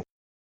insanity.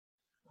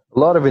 A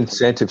lot of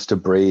incentives to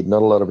breed,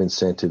 not a lot of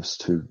incentives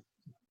to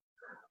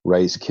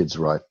raise kids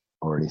right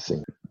or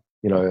anything.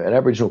 An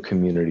Aboriginal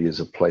community is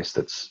a place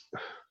that's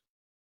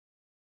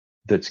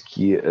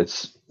geared.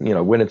 It's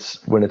when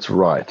it's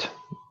right,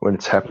 when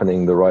it's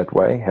happening the right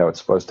way, how it's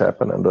supposed to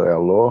happen under our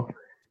law.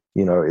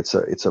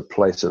 It's a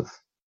place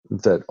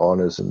that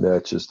honors and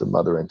nurtures the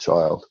mother and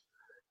child,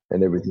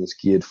 and everything's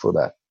geared for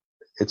that.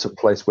 It's a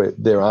place where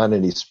there aren't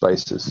any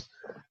spaces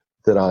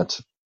that aren't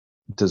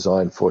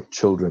designed for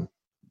children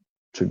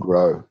to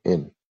grow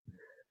in.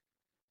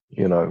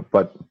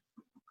 But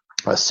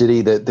a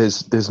city that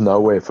there's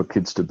nowhere for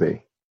kids to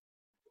be,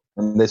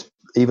 and there's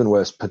even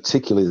worse,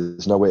 particularly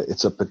there's nowhere.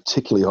 It's a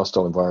particularly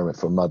hostile environment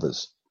for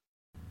mothers.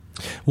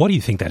 What do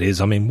you think that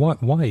is? I mean,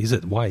 why is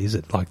it? Why is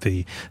it like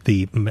the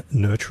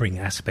nurturing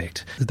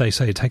aspect? They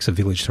say it takes a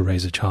village to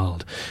raise a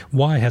child.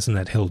 Why hasn't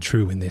that held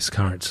true in this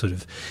current sort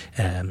of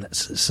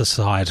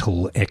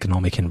societal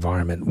economic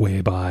environment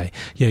whereby,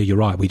 yeah, you're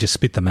right, we just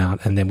spit them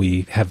out and then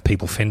we have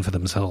people fend for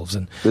themselves?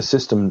 And the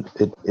system,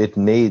 it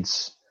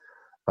needs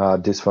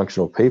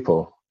dysfunctional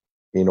people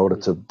in order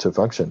to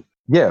function.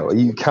 Yeah,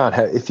 you can't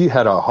have, if you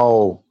had a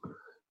whole,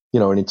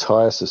 an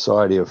entire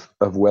society of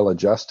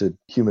well-adjusted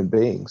human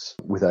beings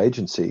with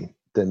agency,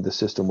 then the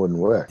system wouldn't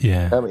work.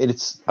 Yeah.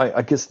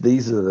 I guess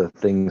these are the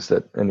things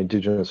that an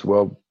Indigenous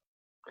world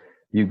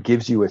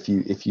gives you if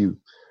you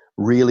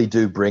really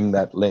do bring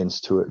that lens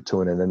to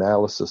an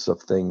analysis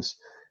of things.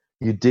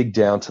 You dig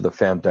down to the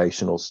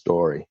foundational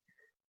story.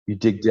 You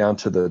dig down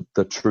to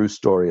the true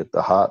story at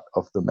the heart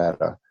of the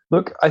matter.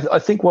 Look, I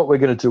think what we're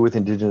going to do with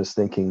Indigenous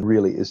thinking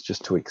really is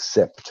just to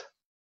accept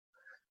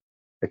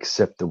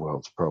the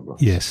world's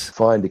problems. Yes.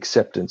 Find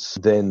acceptance,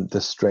 then the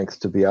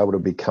strength to be able to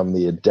become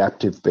the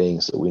adaptive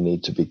beings that we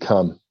need to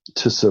become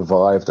to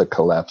survive the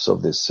collapse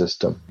of this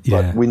system.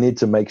 Yeah. But we need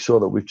to make sure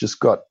that we've just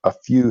got a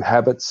few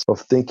habits of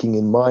thinking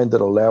in mind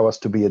that allow us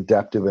to be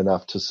adaptive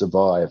enough to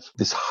survive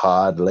this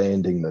hard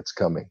landing that's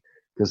coming.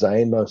 because there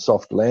ain't no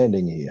soft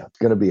landing here. It's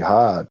going to be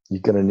hard.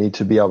 You're going to need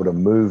to be able to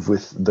move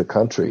with the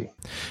country.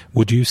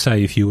 Would you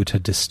say, if you were to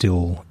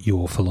distill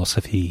your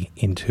philosophy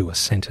into a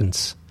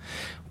sentence,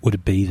 would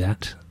it be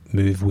that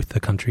move with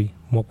the country?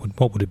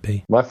 What would it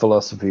be? My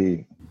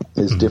philosophy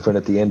is different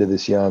at the end of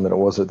this yarn than it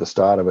was at the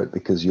start of it,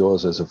 because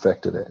yours has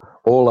affected it.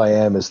 All I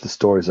am is the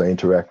stories I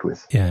interact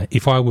with. Yeah,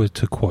 if I were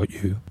to quote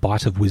you,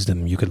 bite of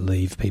wisdom you could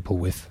leave people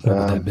with, what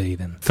would that be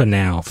then? For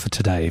now, for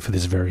today, for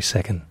this very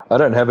second. I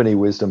don't have any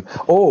wisdom.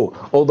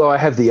 Although I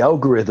have the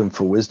algorithm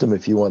for wisdom,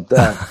 if you want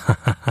that.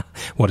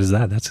 What is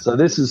that? So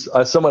this is,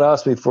 someone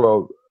asked me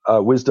for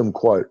a wisdom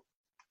quote.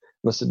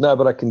 And I said, no,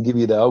 but I can give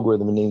you the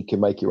algorithm and then you can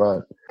make your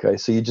own. Okay,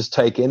 so you just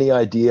take any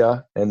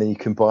idea and then you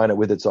combine it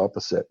with its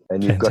opposite,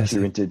 and you've got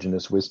your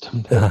indigenous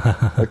wisdom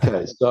there.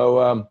 Okay,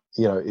 so,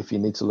 if you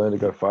need to learn to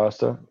go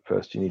faster,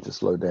 first you need to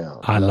slow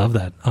down. I love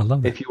that.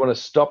 If you want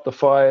to stop the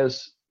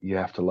fires, you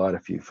have to light a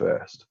few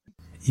first.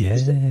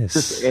 Yes.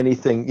 Just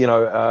anything, if you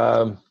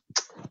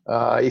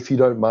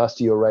don't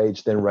master your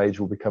rage, then rage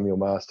will become your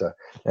master.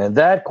 And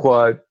that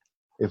quote,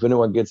 if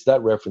anyone gets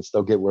that reference,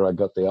 they'll get where I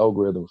got the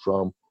algorithm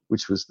from,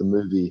 which was the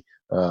movie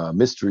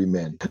Mystery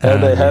Men.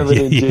 And they have an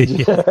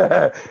indigenous.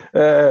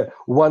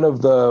 One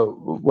of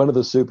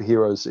the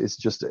superheroes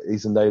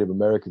he's a Native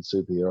American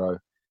superhero,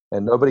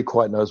 and nobody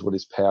quite knows what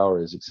his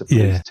power is, except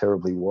that he's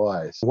terribly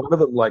wise. One of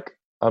them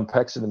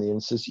unpacks it in the end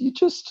and says, "You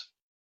just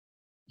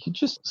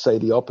say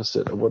the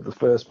opposite of what the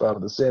first part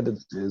of the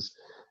sentence is,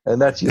 and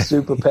that's your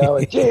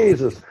superpower."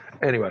 Jesus.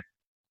 Anyway.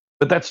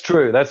 But that's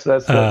true. That's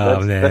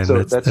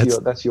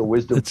your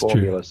wisdom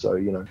formula. True.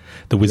 So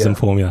the wisdom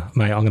formula,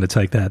 mate. I'm going to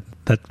take that.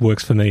 That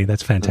works for me.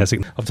 That's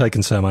fantastic. I've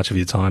taken so much of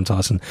your time,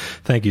 Tyson.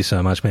 Thank you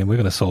so much, man. We're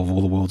going to solve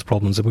all the world's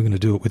problems, and we're going to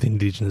do it with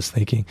Indigenous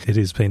thinking. It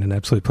has been an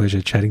absolute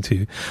pleasure chatting to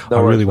you. I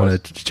really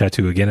want to chat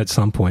to you again at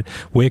some point.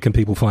 Where can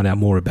people find out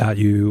more about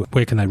you?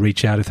 Where can they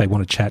reach out if they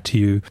want to chat to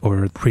you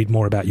or read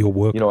more about your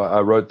work?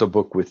 I wrote the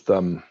book with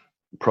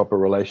proper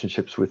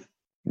relationships with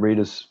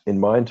readers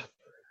in mind,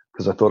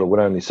 because I thought it would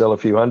only sell a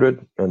few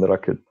hundred and that I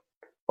could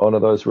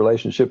honor those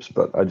relationships,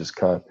 but I just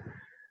can't.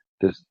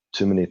 There's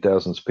too many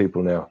thousands of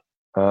people now.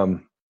 And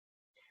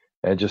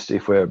just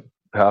if we're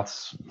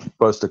paths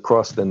supposed to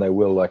cross, then they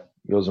will, like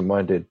yours and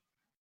mine did.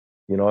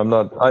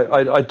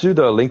 I do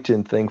the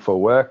LinkedIn thing for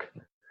work,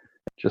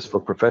 just for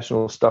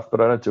professional stuff,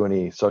 but I don't do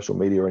any social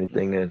media or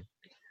anything. And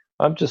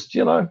I'm just,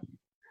 I'm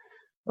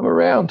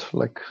around.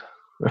 Where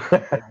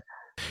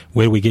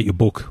do we get your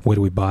book? Where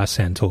do we buy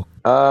Sand Talk?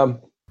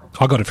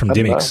 I got it from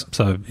Dimmicks,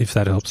 so if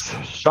that helps.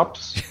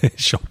 Shops.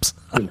 Shops.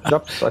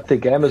 Shops. I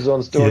think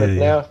Amazon's doing it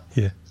now.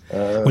 Yeah.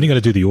 When are you going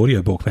to do the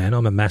audiobook, man?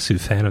 I'm a massive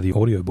fan of the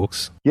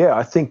audiobooks. Yeah,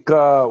 I think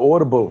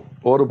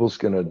Audible's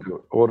going to do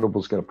it.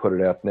 Audible's going to put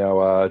it out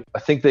now. I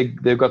think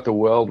they've got the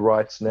world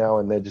rights now,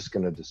 and they're just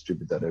going to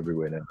distribute that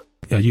everywhere now.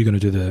 Are you going to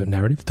do the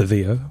narrative, the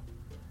VO,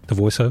 the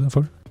voiceover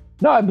for it?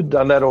 No, I've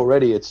done that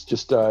already. It's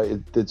just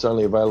it's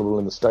only available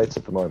in the States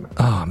at the moment.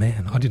 Oh,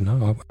 man, I didn't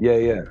know.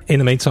 Yeah. In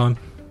the meantime,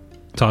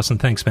 Tyson,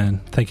 thanks, man.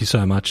 Thank you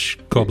so much.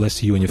 God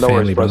bless you and your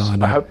family, brother.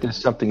 I hope there's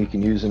something you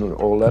can use in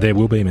all that. There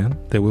will be, man.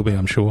 There will be,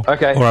 I'm sure.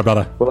 Okay. All right,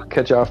 brother. Well, I'll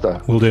catch you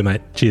after. Will do, mate.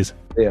 Cheers.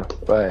 Yeah,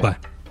 bye. Bye.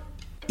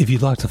 If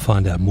you'd like to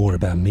find out more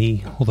about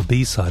me or the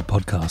B-Side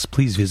podcast,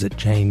 please visit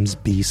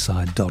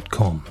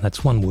jamesbside.com.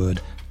 That's one word,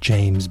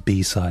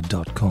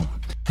 jamesbside.com.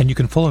 And you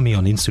can follow me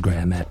on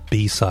Instagram at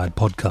B-Side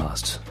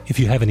Podcast. If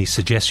you have any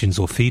suggestions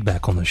or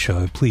feedback on the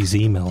show, please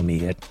email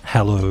me at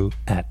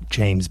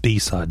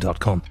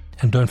hello@jamesbside.com.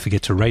 And don't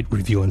forget to rate,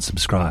 review and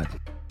subscribe.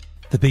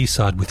 The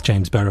B-Side with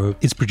James Barrow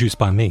is produced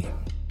by me,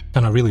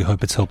 and I really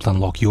hope it's helped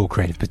unlock your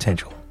creative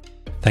potential.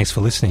 Thanks for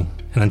listening,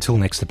 and until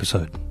next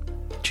episode,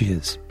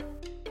 cheers.